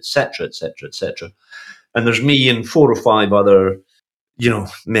set, etc., etc., etc. And there's me and 4 or 5 other,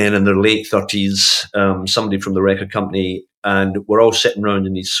 men in their late 30s, somebody from the record company, and we're all sitting around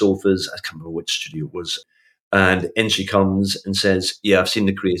in these sofas. I can't remember which studio it was. And in she comes and says, "Yeah, I've seen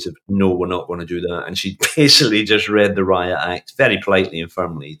the creative. No, we're not going to do that." And she basically just read the riot act very politely and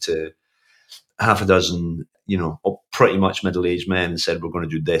firmly to half a dozen, pretty much middle-aged men and said, "We're going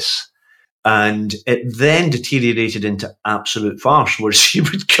to do this." And it then deteriorated into absolute farce where she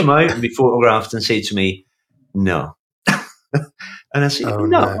would come out and be photographed and say to me, "No." And I say,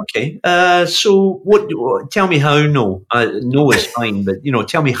 no. Okay. So what? Tell me how no. No is fine, but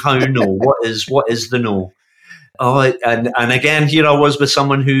tell me how no. What is the no? Oh, and again, here I was with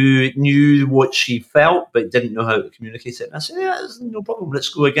someone who knew what she felt but didn't know how to communicate it. And I said, "Yeah, no problem. Let's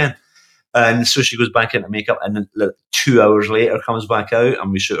go again." And so she goes back into makeup, and then 2 hours later comes back out,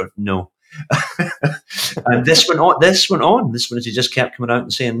 and we shoot her. No. And this went on. She just kept coming out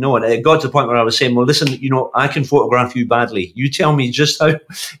and saying no. And it got to the point where I was saying, "Well, listen, I can photograph you badly. You tell me just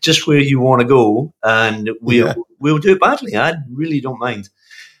where you want to go, and we'll do it badly. I really don't mind."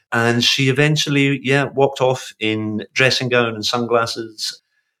 And she eventually, walked off in dressing gown and sunglasses,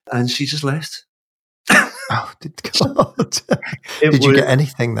 and she just left. Oh, God. Did you get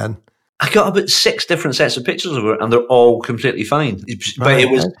anything then? I got about 6 different sets of pictures of her, and they're all completely fine. But it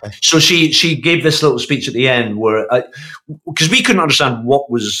was so she gave this little speech at the end where, because we couldn't understand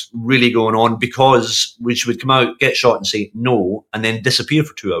what was really going on, because she would come out, get shot, and say no, and then disappear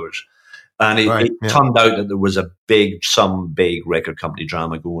for 2 hours. And it turned out that there was some big record company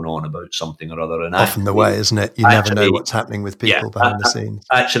drama going on about something or other. And often the way, isn't it? You never know what's happening with people behind the scenes.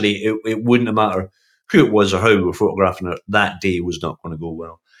 Actually, it wouldn't have mattered who it was or how we were photographing her. That day was not going to go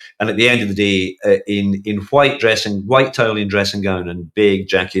well. And at the end of the day, in white Tyrolean dressing gown and big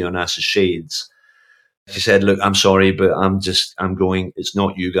Jackie Onassis shades, she said, "Look, I'm sorry, but I'm going. It's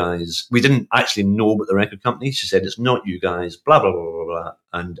not you guys." We didn't actually know about the record company. She said, "It's not you guys." Blah blah blah blah blah,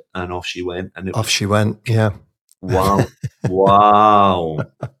 and off she went. And she went. Yeah. Wow.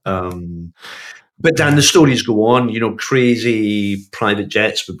 But then the stories go on. Crazy private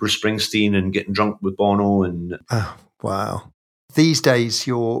jets with Bruce Springsteen and getting drunk with Bono and. Oh, wow. These days,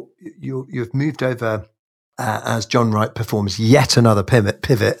 you've moved over as John Wright performs yet another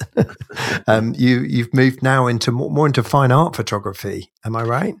pivot. You've moved now into more into fine art photography. Am I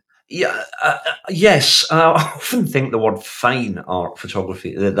right? Yeah. Yes. I often think the word fine art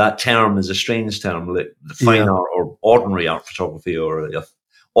photography, that term is a strange term, like the fine art or ordinary art photography, or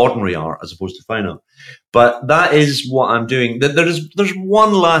ordinary art as opposed to fine art. But that is what I'm doing. There's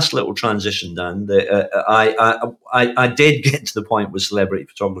one last little transition, Dan. That I did get to the point with celebrity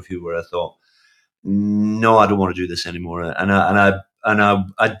photography where I thought, no, I don't want to do this anymore. And I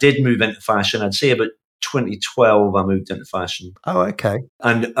did move into fashion. I'd say about 2012 I moved into fashion. Oh, okay.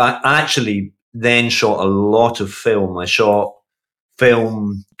 And I actually then shot a lot of film. I shot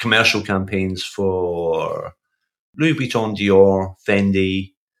film commercial campaigns for Louis Vuitton, Dior,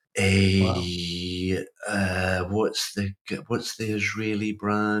 Fendi. What's the Israeli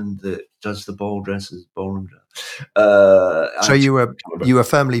brand that does the ballroom dress? So you were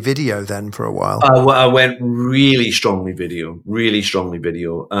firmly video then for a while. I went really strongly video,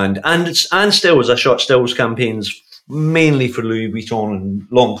 and still, as I shot stills campaigns mainly for Louis Vuitton and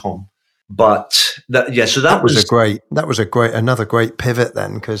Lancôme. But so that was another great pivot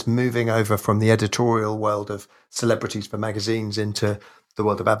then, because moving over from the editorial world of celebrities for magazines into the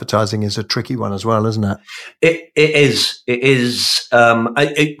world of advertising is a tricky one as well, isn't it? It is.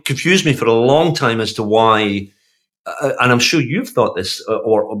 It confused me for a long time as to why, and I'm sure you've thought this,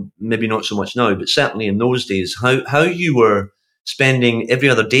 or maybe not so much now, but certainly in those days, how you were spending every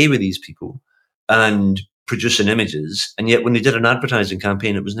other day with these people and producing images, and yet when they did an advertising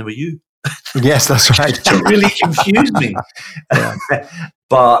campaign, it was never you. Yes, that's right. It really confused me. Yeah.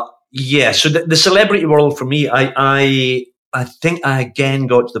 But yeah, so the celebrity world for me, I think I again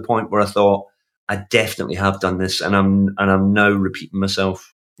got to the point where I thought I definitely have done this, and I'm now repeating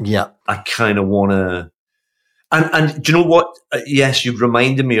myself. Yeah, I kind of want to, and do you know what? Yes, you've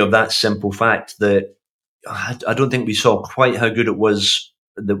reminded me of that simple fact that I don't think we saw quite how good it was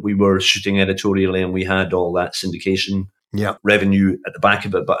that we were shooting editorially and we had all that syndication revenue at the back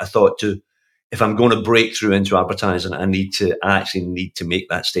of it. But I thought if I'm going to break through into advertising, I actually need to make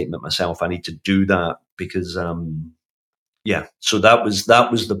that statement myself. I need to do that because, so that was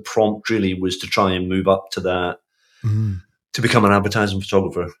the prompt really, was to try and move up to that, to become an advertising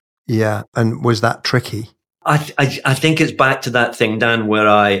photographer. Yeah. And was that tricky? I think it's back to that thing, Dan, where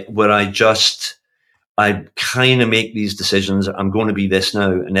I kind of make these decisions. I'm going to be this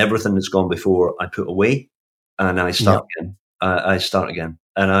now, and everything that's gone before I put away, and I start again. I start again,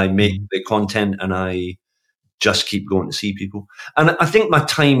 and I make the content, and I just keep going to see people. And I think my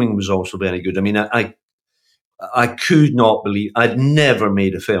timing was also very good. I mean, I could not believe I'd never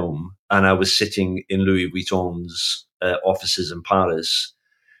made a film, and I was sitting in Louis Vuitton's offices in Paris,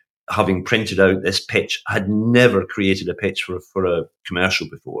 having printed out this pitch. I had never created a pitch for a commercial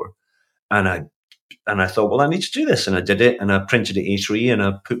before, and I thought, well, I need to do this, and I did it, and I printed it A3, and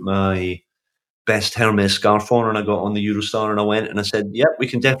I put my best Hermes scarf on, and I got on the Eurostar, and I went, and I said, "Yeah, we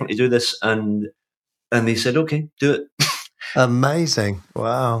can definitely do this," and they said, "Okay, do it." Amazing!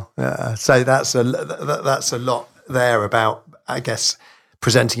 Wow. Yeah. So that's a lot there about, I guess,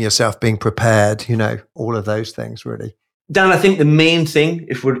 presenting yourself, being prepared. All of those things, really. Dan, I think the main thing,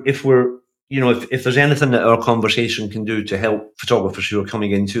 if there's anything that our conversation can do to help photographers who are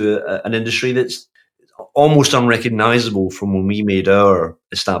coming into an industry that's almost unrecognizable from when we made our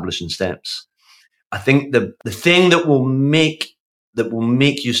establishing steps, I think the thing that will make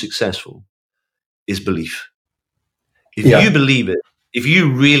you successful is belief. If you believe it, if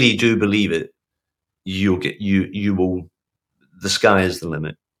you really do believe it, you will. The sky is the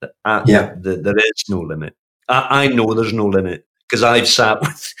limit. There is no limit. I know there's no limit, because I've sat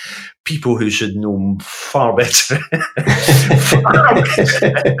with people who should know far better,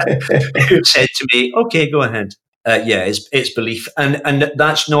 who said to me, "Okay, go ahead." It's belief, and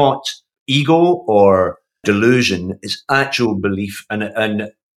that's not ego or delusion. It's actual belief, and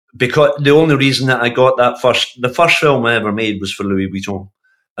because the only reason that I got the first film I ever made was for Louis Vuitton,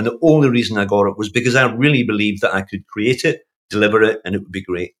 and the only reason I got it was because I really believed that I could create it, deliver it, and it would be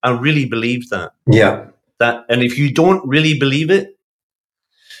great. I really believed that. Yeah. And if you don't really believe it,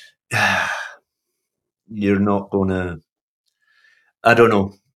 you're not going to. I don't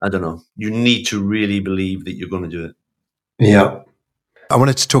know. You need to really believe that you're going to do it. Yeah. I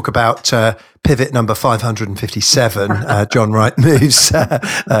wanted to talk about pivot number 557. John Wright moves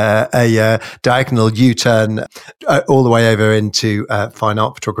a diagonal U-turn all the way over into fine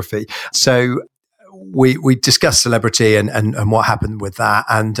art photography. So we discussed celebrity and what happened with that,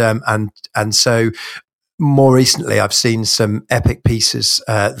 and so more recently, I've seen some epic pieces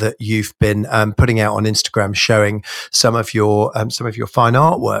that you've been putting out on Instagram, showing some of your fine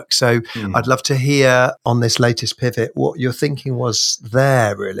artwork. So I'd love to hear on this latest pivot what your thinking was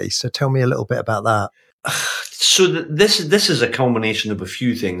there, really. So tell me a little bit about that. So this is a culmination of a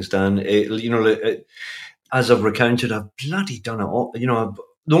few things, Dan. As I've recounted, I've bloody done it all.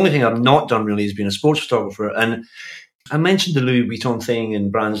 The only thing I've not done really is being a sports photographer. And I mentioned the Louis Vuitton thing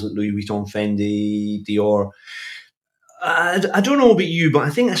and brands like Louis Vuitton, Fendi, Dior. I don't know about you, but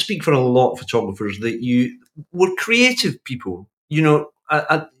I think I speak for a lot of photographers that we're creative people.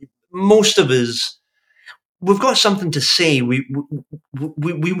 Most of us, we've got something to say. We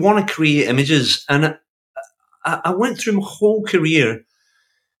want to create images, and I went through my whole career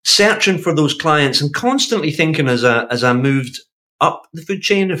searching for those clients and constantly thinking as I moved up the food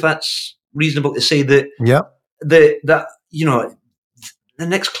chain, if that's reasonable to say, that the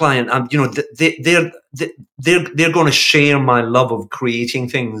next client, they're going to share my love of creating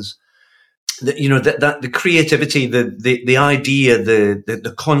things. That the creativity, the idea,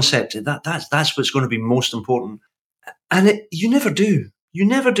 the concept, that's what's going to be most important. And you never do. You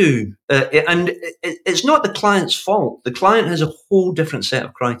never do. It's not the client's fault. The client has a whole different set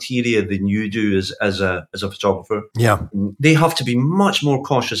of criteria than you do as a photographer. Yeah. They have to be much more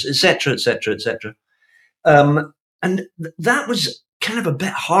cautious, etc., etc., etc. And that was kind of a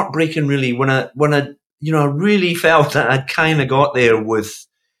bit heartbreaking, really, when I I really felt that I'd kind of got there with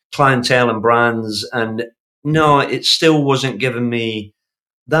clientele and brands, and no, it still wasn't giving me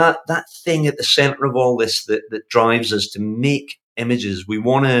that thing at the center of all this that drives us to make images. We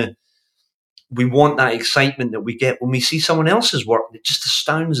want that excitement that we get when we see someone else's work. It just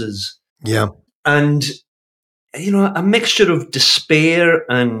astounds us. Yeah. And a mixture of despair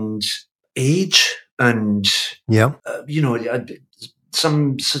and age, and Yeah.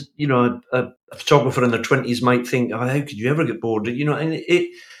 some a photographer in their 20s might think, oh, how could you ever get bored? And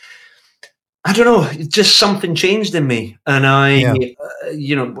I don't know, just something changed in me, and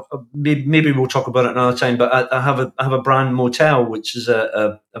maybe we'll talk about it another time. But I have a brand motel, which is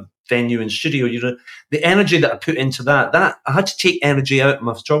a venue and studio. The energy that I put into that I had to take energy out of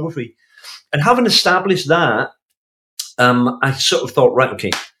my photography, and having established that, I sort of thought, right,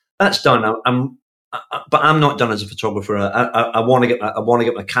 okay, that's done. But I'm not done as a photographer. I want to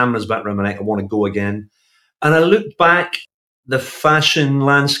get my cameras back around my neck. I want to go again, and I looked back. The fashion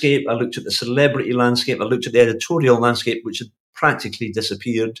landscape, I looked at the celebrity landscape, I looked at the editorial landscape, which had practically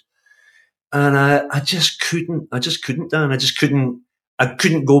disappeared. And I just couldn't, Dan. I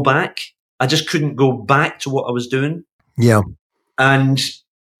couldn't go back. I just couldn't go back to what I was doing. Yeah. And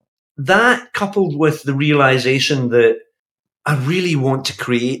that, coupled with the realization that I really want to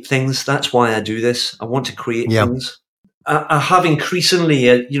create things. That's why I do this. I want to create things. I have increasingly,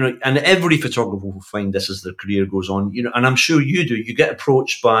 and every photographer will find this as their career goes on, and I'm sure you do. You get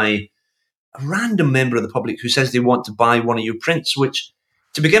approached by a random member of the public who says they want to buy one of your prints, which,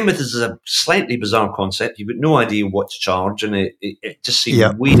 to begin with, is a slightly bizarre concept. You've got no idea what to charge, and it just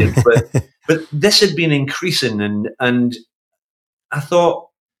seemed weird. But this had been increasing, and I thought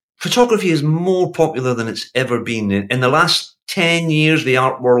photography is more popular than it's ever been. In the last 10 years, the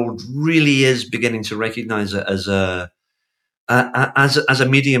art world really is beginning to recognize it as a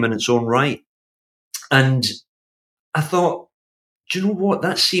medium in its own right. And I thought, do you know what?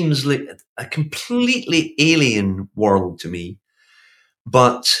 That seems like a completely alien world to me.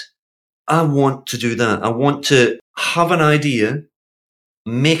 But I want to do that. I want to have an idea,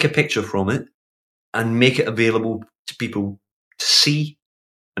 make a picture from it, and make it available to people to see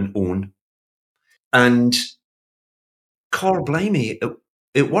and own. And car blimey,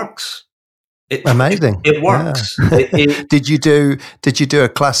 it works. Amazing. It works. Yeah. Did you do a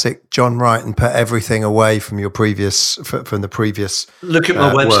classic John Wright and put everything away from the previous Look at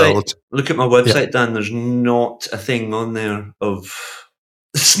my website. world? Look at my website, Dan. There's not a thing on there of.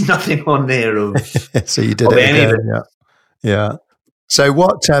 There's nothing on there of. So you did it again. Yeah. So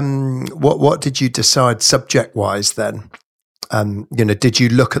what did you decide subject wise then? Did you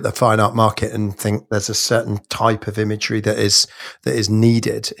look at the fine art market and think there's a certain type of imagery that is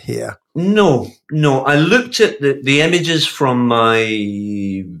needed here? No. I looked at the images from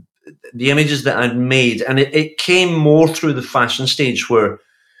the images that I'd made, and it came more through the fashion stage where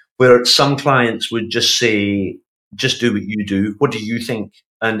some clients would just say, just do what you do. What do you think?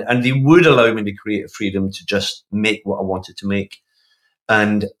 And they would allow me the creative freedom to just make what I wanted to make.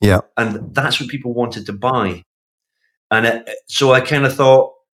 And that's what people wanted to buy. And so I kind of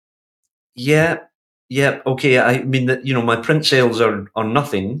thought, okay. I mean, my print sales are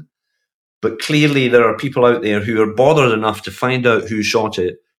nothing, but clearly there are people out there who are bothered enough to find out who shot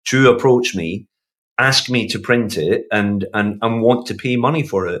it, to approach me, ask me to print it, and want to pay money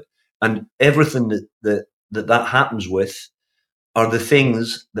for it. And everything that happens with are the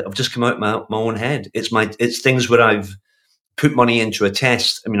things that have just come out my own head. It's things where I've put money into a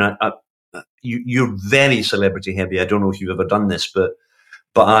test. I mean, you're very celebrity heavy. I don't know if you've ever done this, but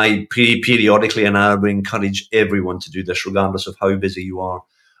I periodically, and I would encourage everyone to do this, regardless of how busy you are.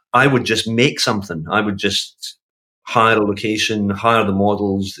 I would just make something. I would just hire a location, hire the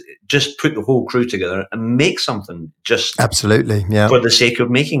models, just put the whole crew together and make something. Just absolutely, for the sake of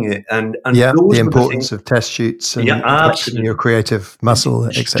making it. And the importance of test shoots and flexing your creative muscle,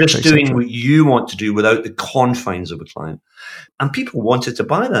 etc. Just doing what you want to do without the confines of a client. And people wanted to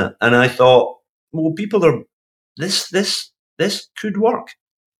buy that, and I thought, well, people are this could work.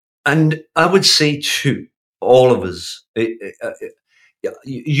 And I would say to all of us,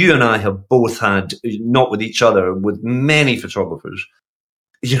 you and I have both had, not with each other, with many photographers,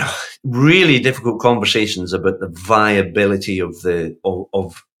 really difficult conversations about the viability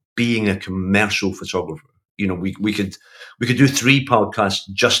of being a commercial photographer. We could do 3 podcasts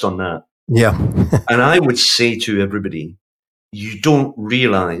just on that. Yeah. And I would say to everybody, you don't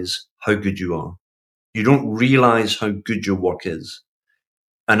realize how good you are. You don't realize how good your work is.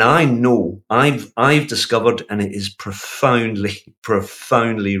 And I know I've discovered, and it is profoundly,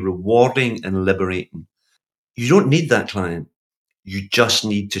 profoundly rewarding and liberating. You don't need that client. You just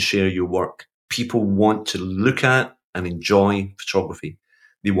need to share your work. People want to look at and enjoy photography.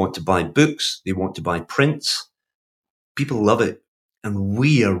 They want to buy books. They want to buy prints. People love it. And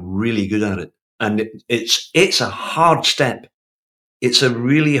we are really good at it. And it's a hard step. It's a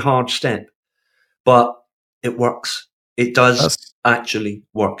really hard step, but it works. It does actually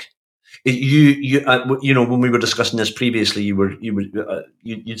work. When we were discussing this previously,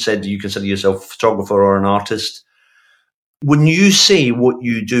 you said you consider yourself a photographer or an artist. When you say what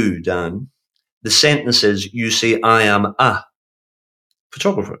you do, Dan, the sentence is you say, I am a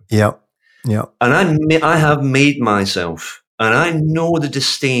photographer. Yeah. Yeah. And I have made myself, and I know the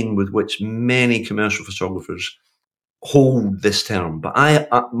disdain with which many commercial photographers hold this term, but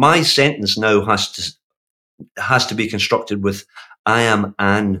my sentence now has to be constructed with, I am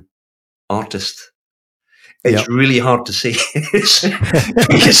an artist. It's really hard to say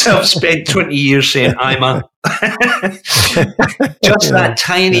because I've spent 20 years saying I'm a just that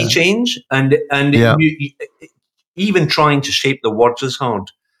tiny change, and you, even trying to shape the words is hard,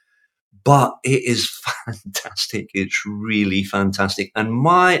 but it is fantastic. It's really fantastic, and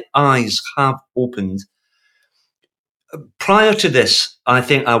my eyes have opened. Prior to this, I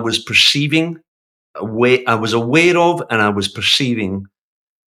think I was I was aware of, and I was perceiving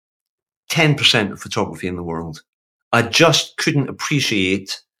 10% of photography in the world. I just couldn't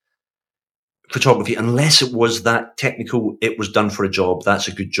appreciate photography unless it was that technical. It was done for a job. That's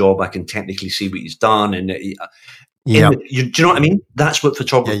a good job. I can technically see what he's done. And do you know what I mean? That's what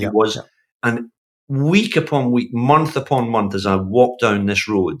photography was. Yeah. And week upon week, month upon month, as I walk down this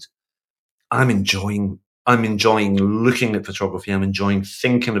road, I'm enjoying looking at photography. I'm enjoying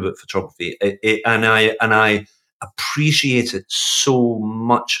thinking about photography, and I appreciate it so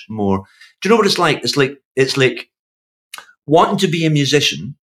much more. Do you know what it's like? It's like wanting to be a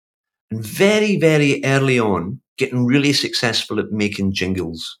musician and very, very early on getting really successful at making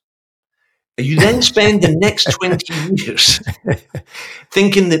jingles. You then spend the next 20 years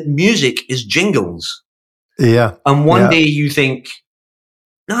thinking that music is jingles. Yeah. And one day you think,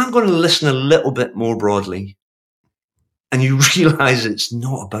 now I'm going to listen a little bit more broadly. And you realize it's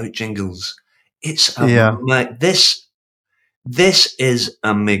not about jingles. It's this is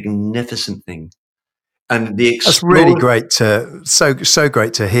a magnificent thing. And that's really great so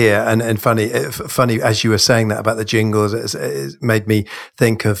great to hear, and funny as you were saying that about the jingles, it made me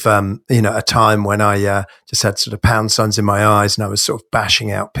think of a time when I just had sort of pound signs in my eyes, and I was sort of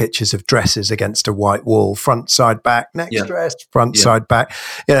bashing out pictures of dresses against a white wall, front, side, back, next dress, front, side, back,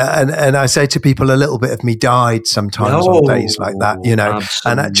 and I say to people, a little bit of me died sometimes on days like that,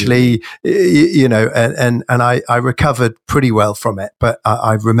 absolutely. And actually, and I recovered pretty well from it, but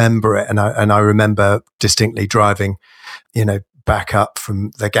I remember it, and I remember distinctly driving, back up from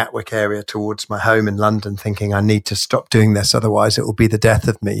the Gatwick area towards my home in London, thinking I need to stop doing this, otherwise it will be the death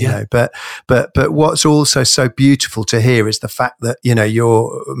of me. But what's also so beautiful to hear is the fact that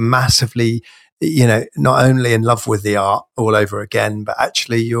you're massively, not only in love with the art all over again, but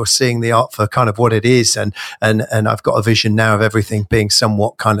actually you're seeing the art for kind of what it is. And I've got a vision now of everything being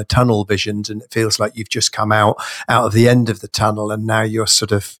somewhat kind of tunnel visioned, and it feels like you've just come out of the end of the tunnel, and now you're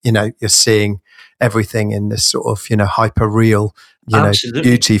sort of, you're seeing everything in this sort of, hyper real,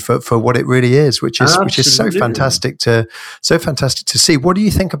 beauty for what it really is, which is so fantastic to see. What do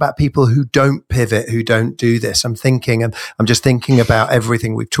you think about people who don't pivot, who don't do this? I'm just thinking about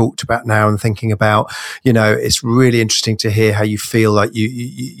everything we've talked about now, and thinking about, it's really interesting to hear how you feel like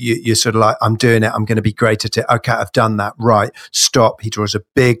you're sort of like, I'm doing it, I'm going to be great at it. Okay, I've done that. Right. Stop. He draws a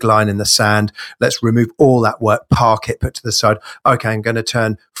big line in the sand. Let's remove all that work, park it, put to the side. Okay, I'm going to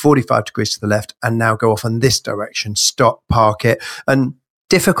turn 45 degrees to the left and now go off in this direction. Stop, park it. And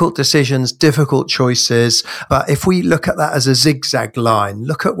difficult decisions, difficult choices. But if we look at that as a zigzag line,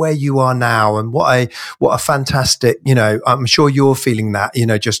 look at where you are now, and what a fantastic, I'm sure you're feeling that,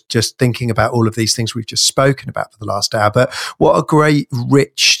 just thinking about all of these things we've just spoken about for the last hour, but what a great,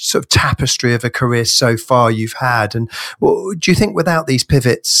 rich sort of tapestry of a career so far you've had. And do you think without these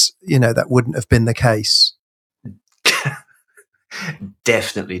pivots, that wouldn't have been the case?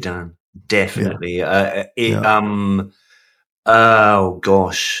 Definitely, Dan. Definitely. Oh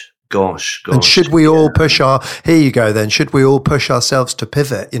gosh. And should we all push should we all push ourselves to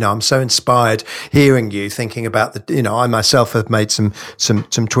pivot? I'm so inspired hearing you thinking about I myself have made some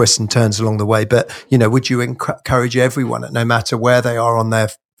twists and turns along the way, but would you encourage everyone, no matter where they are on their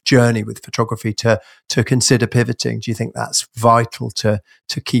journey with photography to consider pivoting? Do you think that's vital to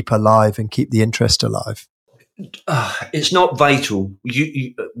keep alive and keep the interest alive? It's not vital.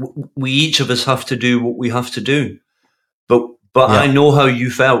 We each of us have to do what we have to do. But I know how you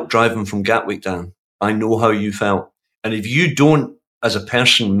felt driving from Gatwick down. I know how you felt. And if you don't, as a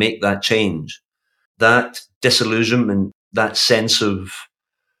person, make that change, that disillusionment, that sense of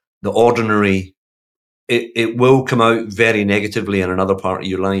the ordinary, it will come out very negatively in another part of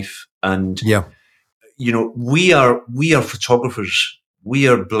your life. And, we are photographers. We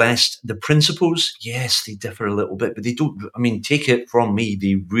are blessed. The principles, yes, they differ a little bit, but they don't, take it from me,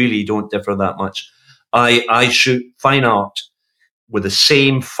 they really don't differ that much. I shoot fine art with the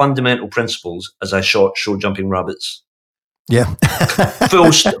same fundamental principles as I shot show jumping rabbits. Yeah.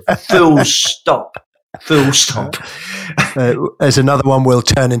 Full stop. There's another one will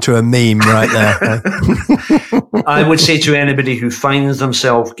turn into a meme right there. I would say to anybody who finds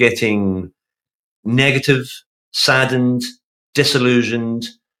themselves getting negative, saddened, disillusioned,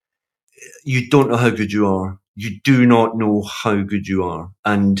 you don't know how good you are. You do not know how good you are.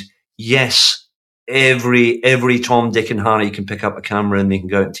 And yes, every Tom, Dick and Harry can pick up a camera and they can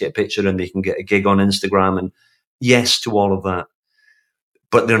go out and take a picture and they can get a gig on Instagram, and yes to all of that.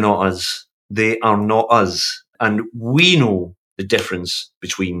 But they're not us. They are not us. And we know the difference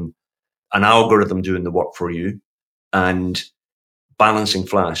between an algorithm doing the work for you and balancing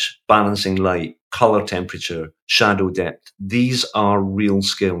flash, balancing light, color temperature, shadow depth. These are real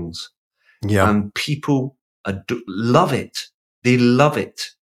skills. Yeah. And people love it. They love it.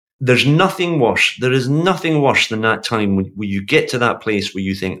 There's nothing worse. There is nothing worse than that time when you get to that place where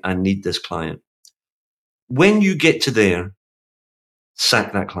you think, I need this client. When you get to there,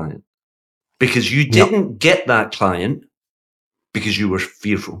 sack that client. Because you didn't get that client because you were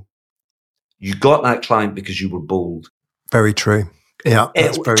fearful. You got that client because you were bold. Very true. Yeah,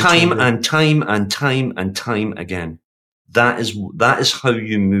 that's very time true. and time and time and time again. That is how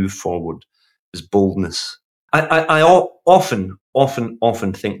you move forward, is boldness. I often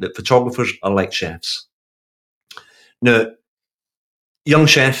think that photographers are like chefs. Now, young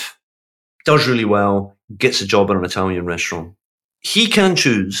chef does really well, gets a job in an Italian restaurant. He can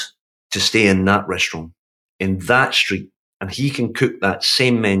choose to stay in that restaurant, in that street, and he can cook that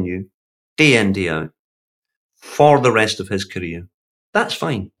same menu day in, day out for the rest of his career. That's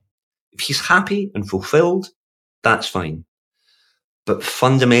fine. If he's happy and fulfilled, that's fine. But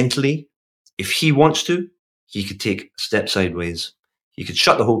fundamentally, if he wants to, he could take a step sideways. He could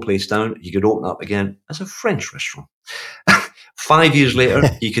shut the whole place down. He could open up again as a French restaurant. 5 years later,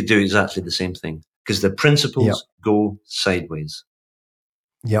 he could do exactly the same thing because the principles go sideways.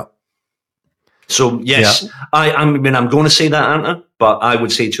 Yeah. So yes, I'm going to say that, Anta, but I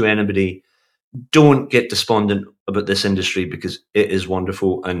would say to anybody, don't get despondent about this industry because it is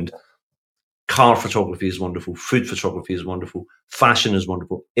wonderful, and car photography is wonderful, food photography is wonderful, fashion is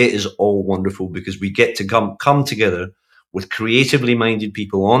wonderful. It is all wonderful because we get to come together with creatively minded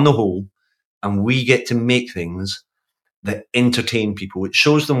people on the whole, and we get to make things that entertain people. It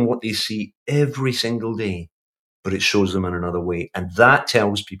shows them what they see every single day, but it shows them in another way. And that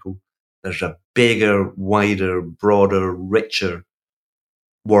tells people there's a bigger, wider, broader, richer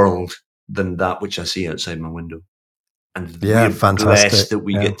world than that which I see outside my window. And we're blessed that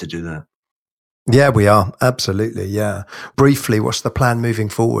we get to do that. Yeah, we are. Absolutely. Yeah. Briefly, what's the plan moving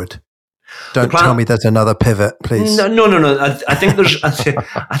forward? Don't tell me there's another pivot, please. No. I think there's. I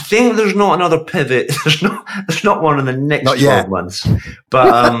think there's not another pivot. There's not one in the next 12 months.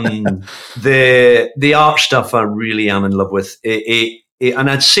 But the art stuff, I really am in love with.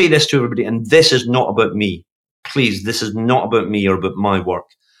 And I'd say this to everybody, and this is not about me. Please, this is not about me or about my work.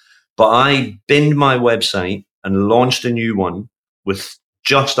 But I binned my website and launched a new one with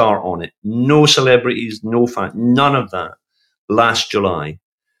just art on it. No celebrities, no fan, none of that. Last July.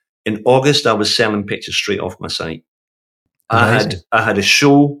 In August, I was selling pictures straight off my site. I had a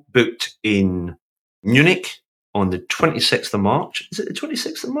show booked in Munich on the 26th of March. Is it the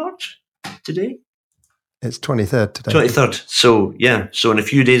 26th of March today? It's 23rd today. 23rd. So, yeah. So in a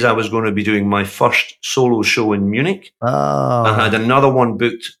few days, I was going to be doing my first solo show in Munich. Oh. I had another one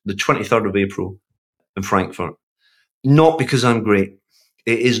booked the 23rd of April in Frankfurt. Not because I'm great.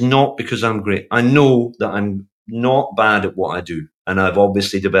 It is not because I'm great. I know that I'm not bad at what I do. And I've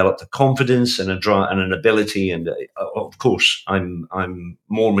obviously developed a confidence and an ability. And of course, I'm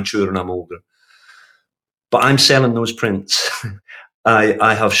more mature and I'm older. But I'm selling those prints.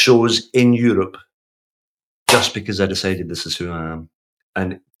 I have shows in Europe just because I decided this is who I am.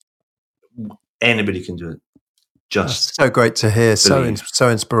 And anybody can do it. just so great to hear. believe.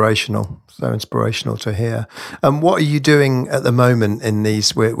 So inspirational. So inspirational to hear. What are you doing at the moment in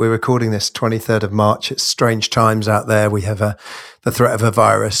these? We're recording this 23rd of March. It's strange times out there. We have the threat of a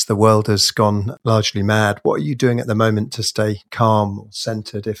virus. The world has gone largely mad. What are you doing at the moment to stay calm or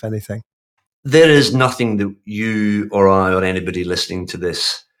centered, if anything? There is nothing that you or I or anybody listening to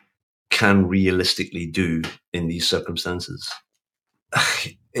this can realistically do in these circumstances.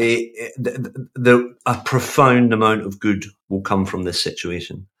 A profound amount of good will come from this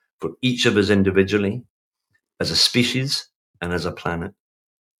situation for each of us individually, as a species, and as a planet.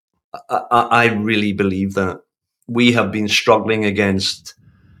 I really believe that. We have been struggling against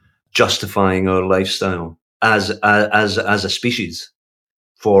justifying our lifestyle as a species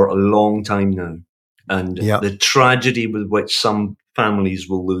for a long time now. And the tragedy with which some families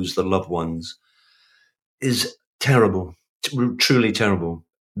will lose their loved ones is terrible, truly terrible.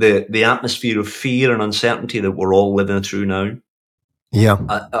 The atmosphere of fear and uncertainty that we're all living through now. Yeah,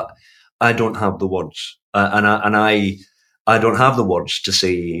 I don't have the words, and I don't have the words to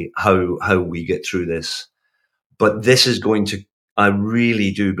say how we get through this. But this is going to. I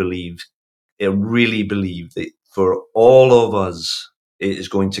really believe that for all of us, it is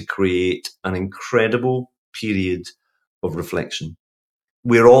going to create an incredible period of reflection.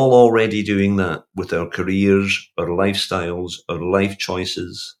 We're all already doing that with our careers, our lifestyles, our life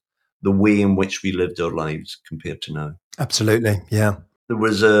choices, the way in which we lived our lives compared to now. absolutely. Yeah. There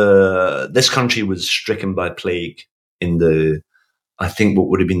was this country was stricken by plague in I think what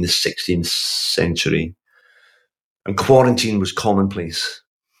would have been the 16th century, and quarantine was commonplace.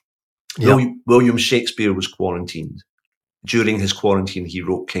 Yeah. William Shakespeare was quarantined. During his quarantine, he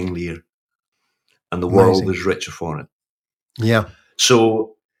wrote King Lear, and the world was richer for it. Yeah.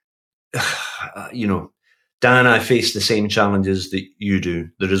 So, Dan, I face the same challenges that you do.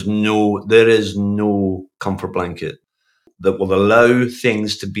 There is no comfort blanket that will allow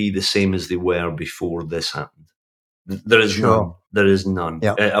things to be the same as they were before this happened. There is none. There is none.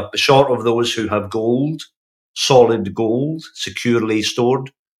 Yeah. Short of those who have gold, solid gold, securely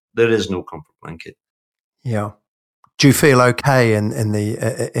stored, there is no comfort blanket. Yeah. Do you feel okay in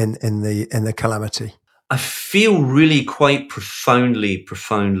the calamity? I feel really quite profoundly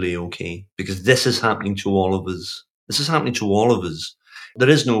okay, because this is happening to all of us. There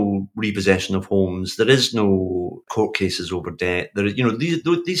is no repossession of homes. There is no court cases over debt.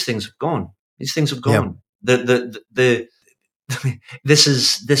 These things have gone. These things have gone. Yeah. This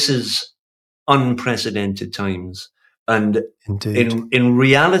is unprecedented times, and indeed, in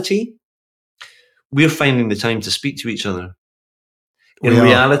reality, we're finding the time to speak to each other.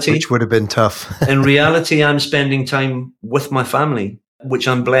 Which would have been tough. In reality, I'm spending time with my family, which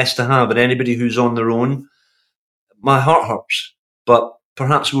I'm blessed to have. And anybody who's on their own, my heart hurts. But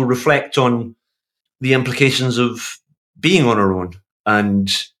perhaps we'll reflect on the implications of being on our own.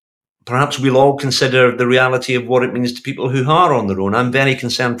 And perhaps we'll all consider the reality of what it means to people who are on their own. I'm very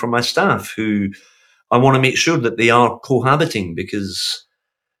concerned for my staff, who I want to make sure that they are cohabiting, because,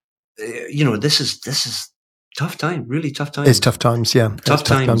 this is tough time, really tough times. It's tough times, yeah. Tough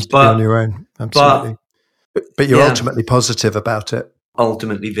times to be on your own, absolutely. But you're ultimately positive about it.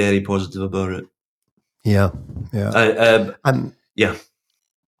 Ultimately very positive about it. Yeah, yeah.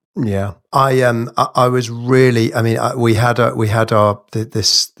 Yeah. I was really. I mean, we had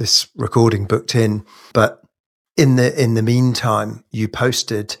this recording booked in, but in the meantime, you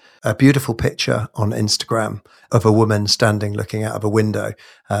posted a beautiful picture on Instagram of a woman standing looking out of a window.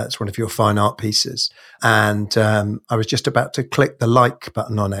 It's one of your fine art pieces, and I was just about to click the like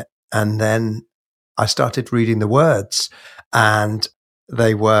button on it, and then I started reading the words, and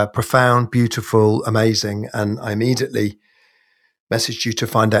they were profound, beautiful, amazing, and I immediately messaged you to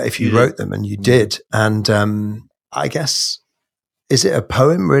find out if you wrote them, and you did. And I guess, is it a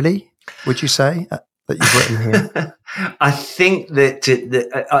poem, really, would you say, that you've written here? I think that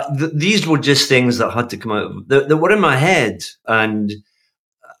these were just things that had to come out, that were in my head. And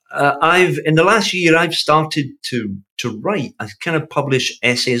in the last year, I've started to write. I kind of publish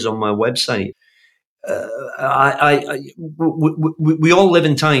essays on my website. We all live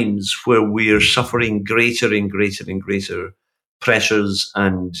in times where we're suffering greater and greater and greater pressures,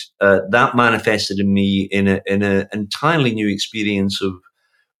 and that manifested in me in an entirely new experience of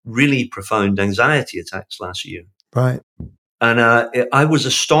really profound anxiety attacks last year. Right. And I was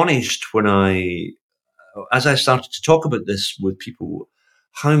astonished when as I started to talk about this with people,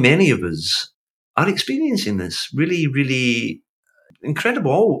 how many of us are experiencing this. Really, really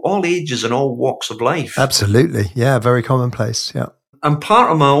incredible. All ages and all walks of life. Absolutely. Yeah. Very commonplace. Yeah. And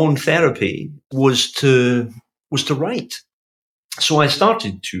part of my own therapy was to write. So I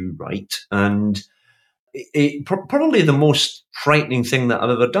started to write, and Probably the most frightening thing that I've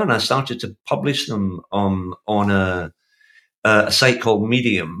ever done. I started to publish them on a site called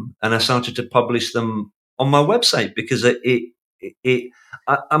Medium, and I started to publish them on my website because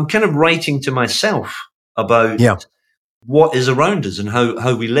I'm kind of writing to myself about Yeah. what is around us and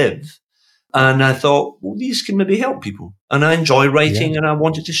how we live. And I thought, well, these can maybe help people. And I enjoy writing, and I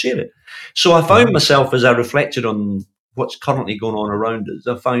wanted to share it. So I found myself, as I reflected on what's currently going on around us,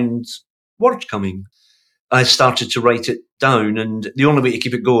 I found words coming. I started to write it down, and the only way to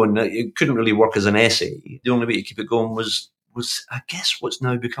keep it going, it couldn't really work as an essay. The only way to keep it going was I guess what's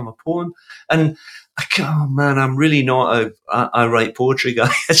now become a poem. And oh man, I'm really not I write poetry,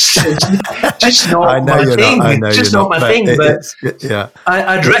 guy. It's just not my thing. It's just not my thing. But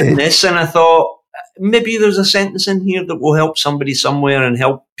I'd written this, and I thought maybe there's a sentence in here that will help somebody somewhere and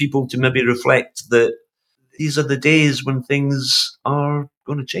help people to maybe reflect that these are the days when things are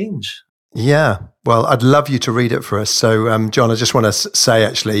going to change. Yeah. Well, I'd love you to read it for us. So, John, I just want to say,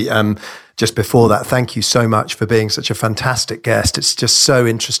 actually, just before that, thank you so much for being such a fantastic guest. It's just so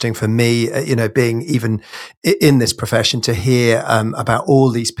interesting for me, being even in this profession, to hear about all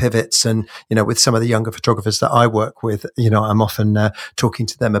these pivots. And, with some of the younger photographers that I work with, I'm often talking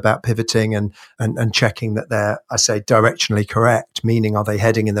to them about pivoting and checking that they're, I say, directionally correct, meaning are they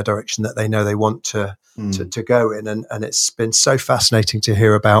heading in the direction that they know they want to go in. And it's been so fascinating to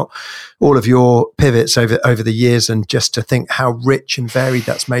hear about all of your pivots over the years, and just to think how rich and varied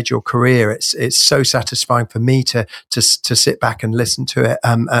that's made your career. It's so satisfying for me to sit back and listen to it.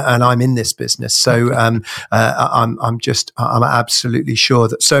 And I'm in this business, so I'm absolutely sure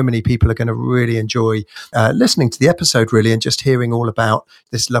that so many people are going to really enjoy listening to the episode, really, and just hearing all about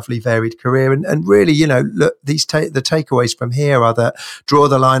this lovely varied career. And really, look, the takeaways from here are that draw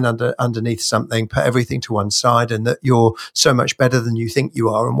the line underneath something, put everything to one side, and that you're so much better than you think you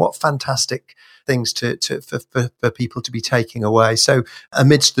are. And what fantastic things for people to be taking away. So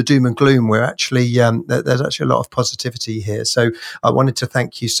amidst the doom and gloom, we're actually there's actually a lot of positivity here. So I wanted to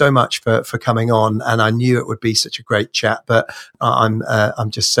thank you so much for coming on, and I knew it would be such a great chat. But I'm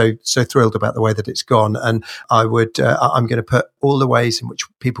just so thrilled about the way that it's gone, and I'm going to put all the ways in which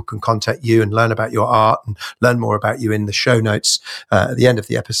people can contact you and learn about your art and learn more about you in the show notes at the end of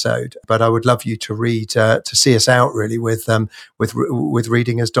the episode. But I would love you to read to see us out, really, with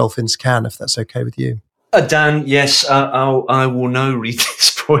reading As Dolphins Can, if that's okay with you. Dan, yes, I will now read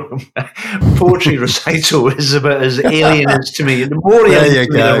this poem. Poetry recital is about as alien as to me. The more alien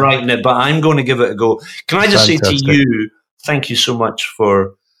to me than writing it, but I'm going to give it a go. Can I just say to you, thank you so much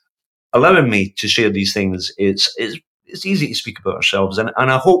for allowing me to share these things. It's easy to speak about ourselves, and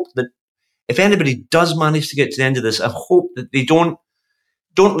I hope that if anybody does manage to get to the end of this, I hope that they don't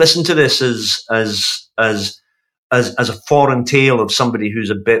listen to this as a foreign tale of somebody who's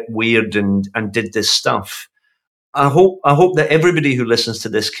a bit weird and did this stuff. I hope that everybody who listens to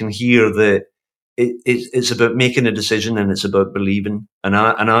this can hear that it's about making a decision, and it's about believing. And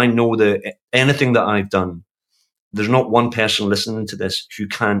I know that anything that I've done, there's not one person listening to this who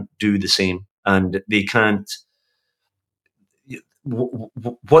can't do the same, and they can't.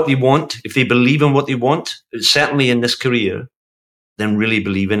 What they want, if they believe in what they want, certainly in this career, then really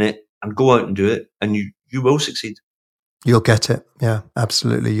believe in it and go out and do it, and you will succeed. You'll get it. Yeah,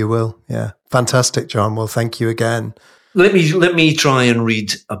 absolutely. You will. Yeah. Fantastic, John. Well, thank you again. Let me try and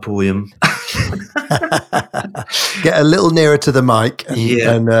read a poem. Get a little nearer to the mic and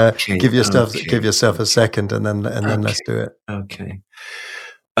give yourself a second, and then let's do it. Okay.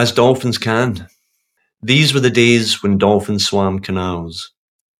 As dolphins can. These were the days when dolphins swam canals,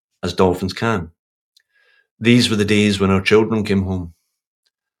 as dolphins can. These were the days when our children came home,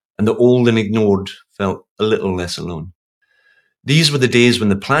 and the old and ignored felt a little less alone. These were the days when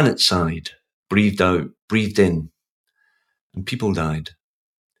the planet sighed, breathed out, breathed in, and people died.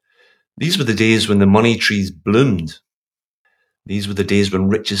 These were the days when the money trees bloomed. These were the days when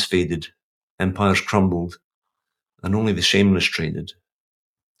riches faded, empires crumbled, and only the shameless traded.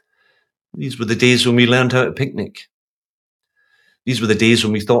 These were the days when we learned how to picnic. These were the days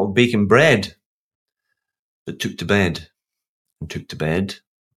when we thought of baking bread, but took to bed, and took to bed,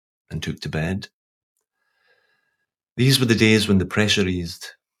 and took to bed. These were the days when the pressure eased.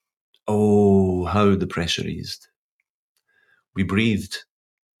 Oh, how the pressure eased. We breathed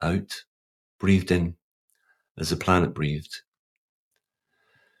out, breathed in, as the planet breathed.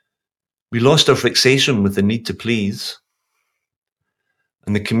 We lost our fixation with the need to please,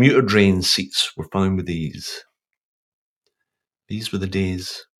 and the commuter train seats were found with ease. These were the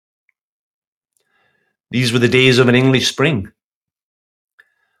days. These were the days of an English spring.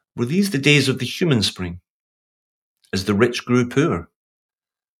 Were these the days of the human spring, as the rich grew poor,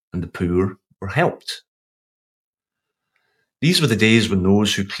 and the poor were helped These were the days when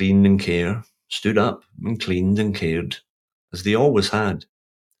those who cleaned and care stood up and cleaned and cared, as they always had,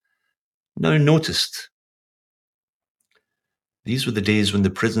 now noticed. These were the days when the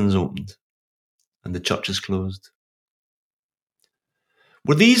prisons opened and the churches closed.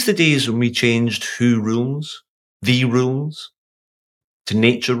 Were these the days when we changed who rules, the rules, to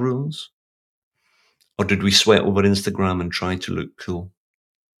nature rules? Or did we sweat over Instagram and try to look cool?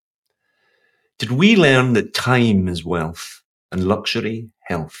 Did we learn that time is wealth and luxury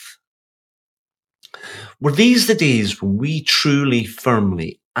health? Were these the days when we truly,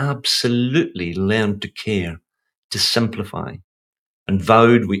 firmly, absolutely learned to care, to simplify, and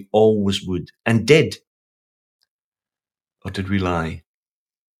vowed we always would, and did? Or did we lie?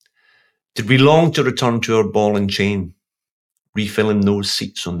 Did we long to return to our ball and chain, refilling those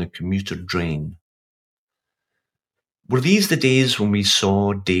seats on the commuter train? Were these the days when we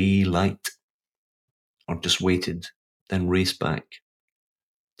saw daylight, or just waited, then raced back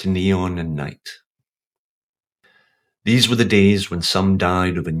to neon and night? These were the days when some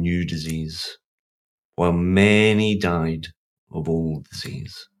died of a new disease, while many died of old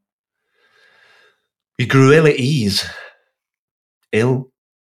disease. We grew ill at ease, ill,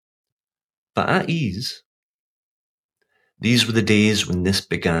 but at ease. These were the days when this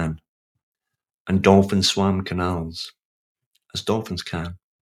began, and dolphins swam canals, as dolphins can.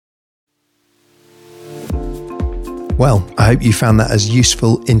 Well, I hope you found that as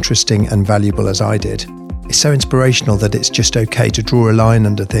useful, interesting and valuable as I did. It's so inspirational that it's just okay to draw a line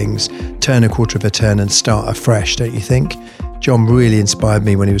under things, turn a quarter of a turn and start afresh, don't you think? John really inspired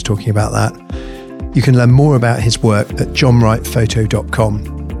me when he was talking about that. You can learn more about his work at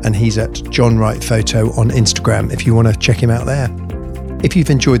johnwrightphoto.com, and he's at John Wright Photo on Instagram if you want to check him out there. If you've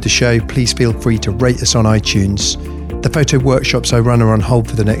enjoyed the show, please feel free to rate us on iTunes. The photo workshops I run are on hold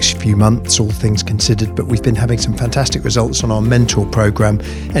for the next few months, all things considered, but we've been having some fantastic results on our mentor program.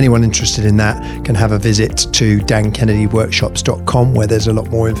 Anyone interested in that can have a visit to dankennedyworkshops.com, where there's a lot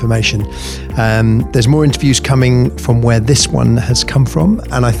more information. There's more interviews coming from where this one has come from,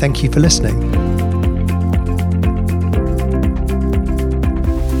 and I thank you for listening.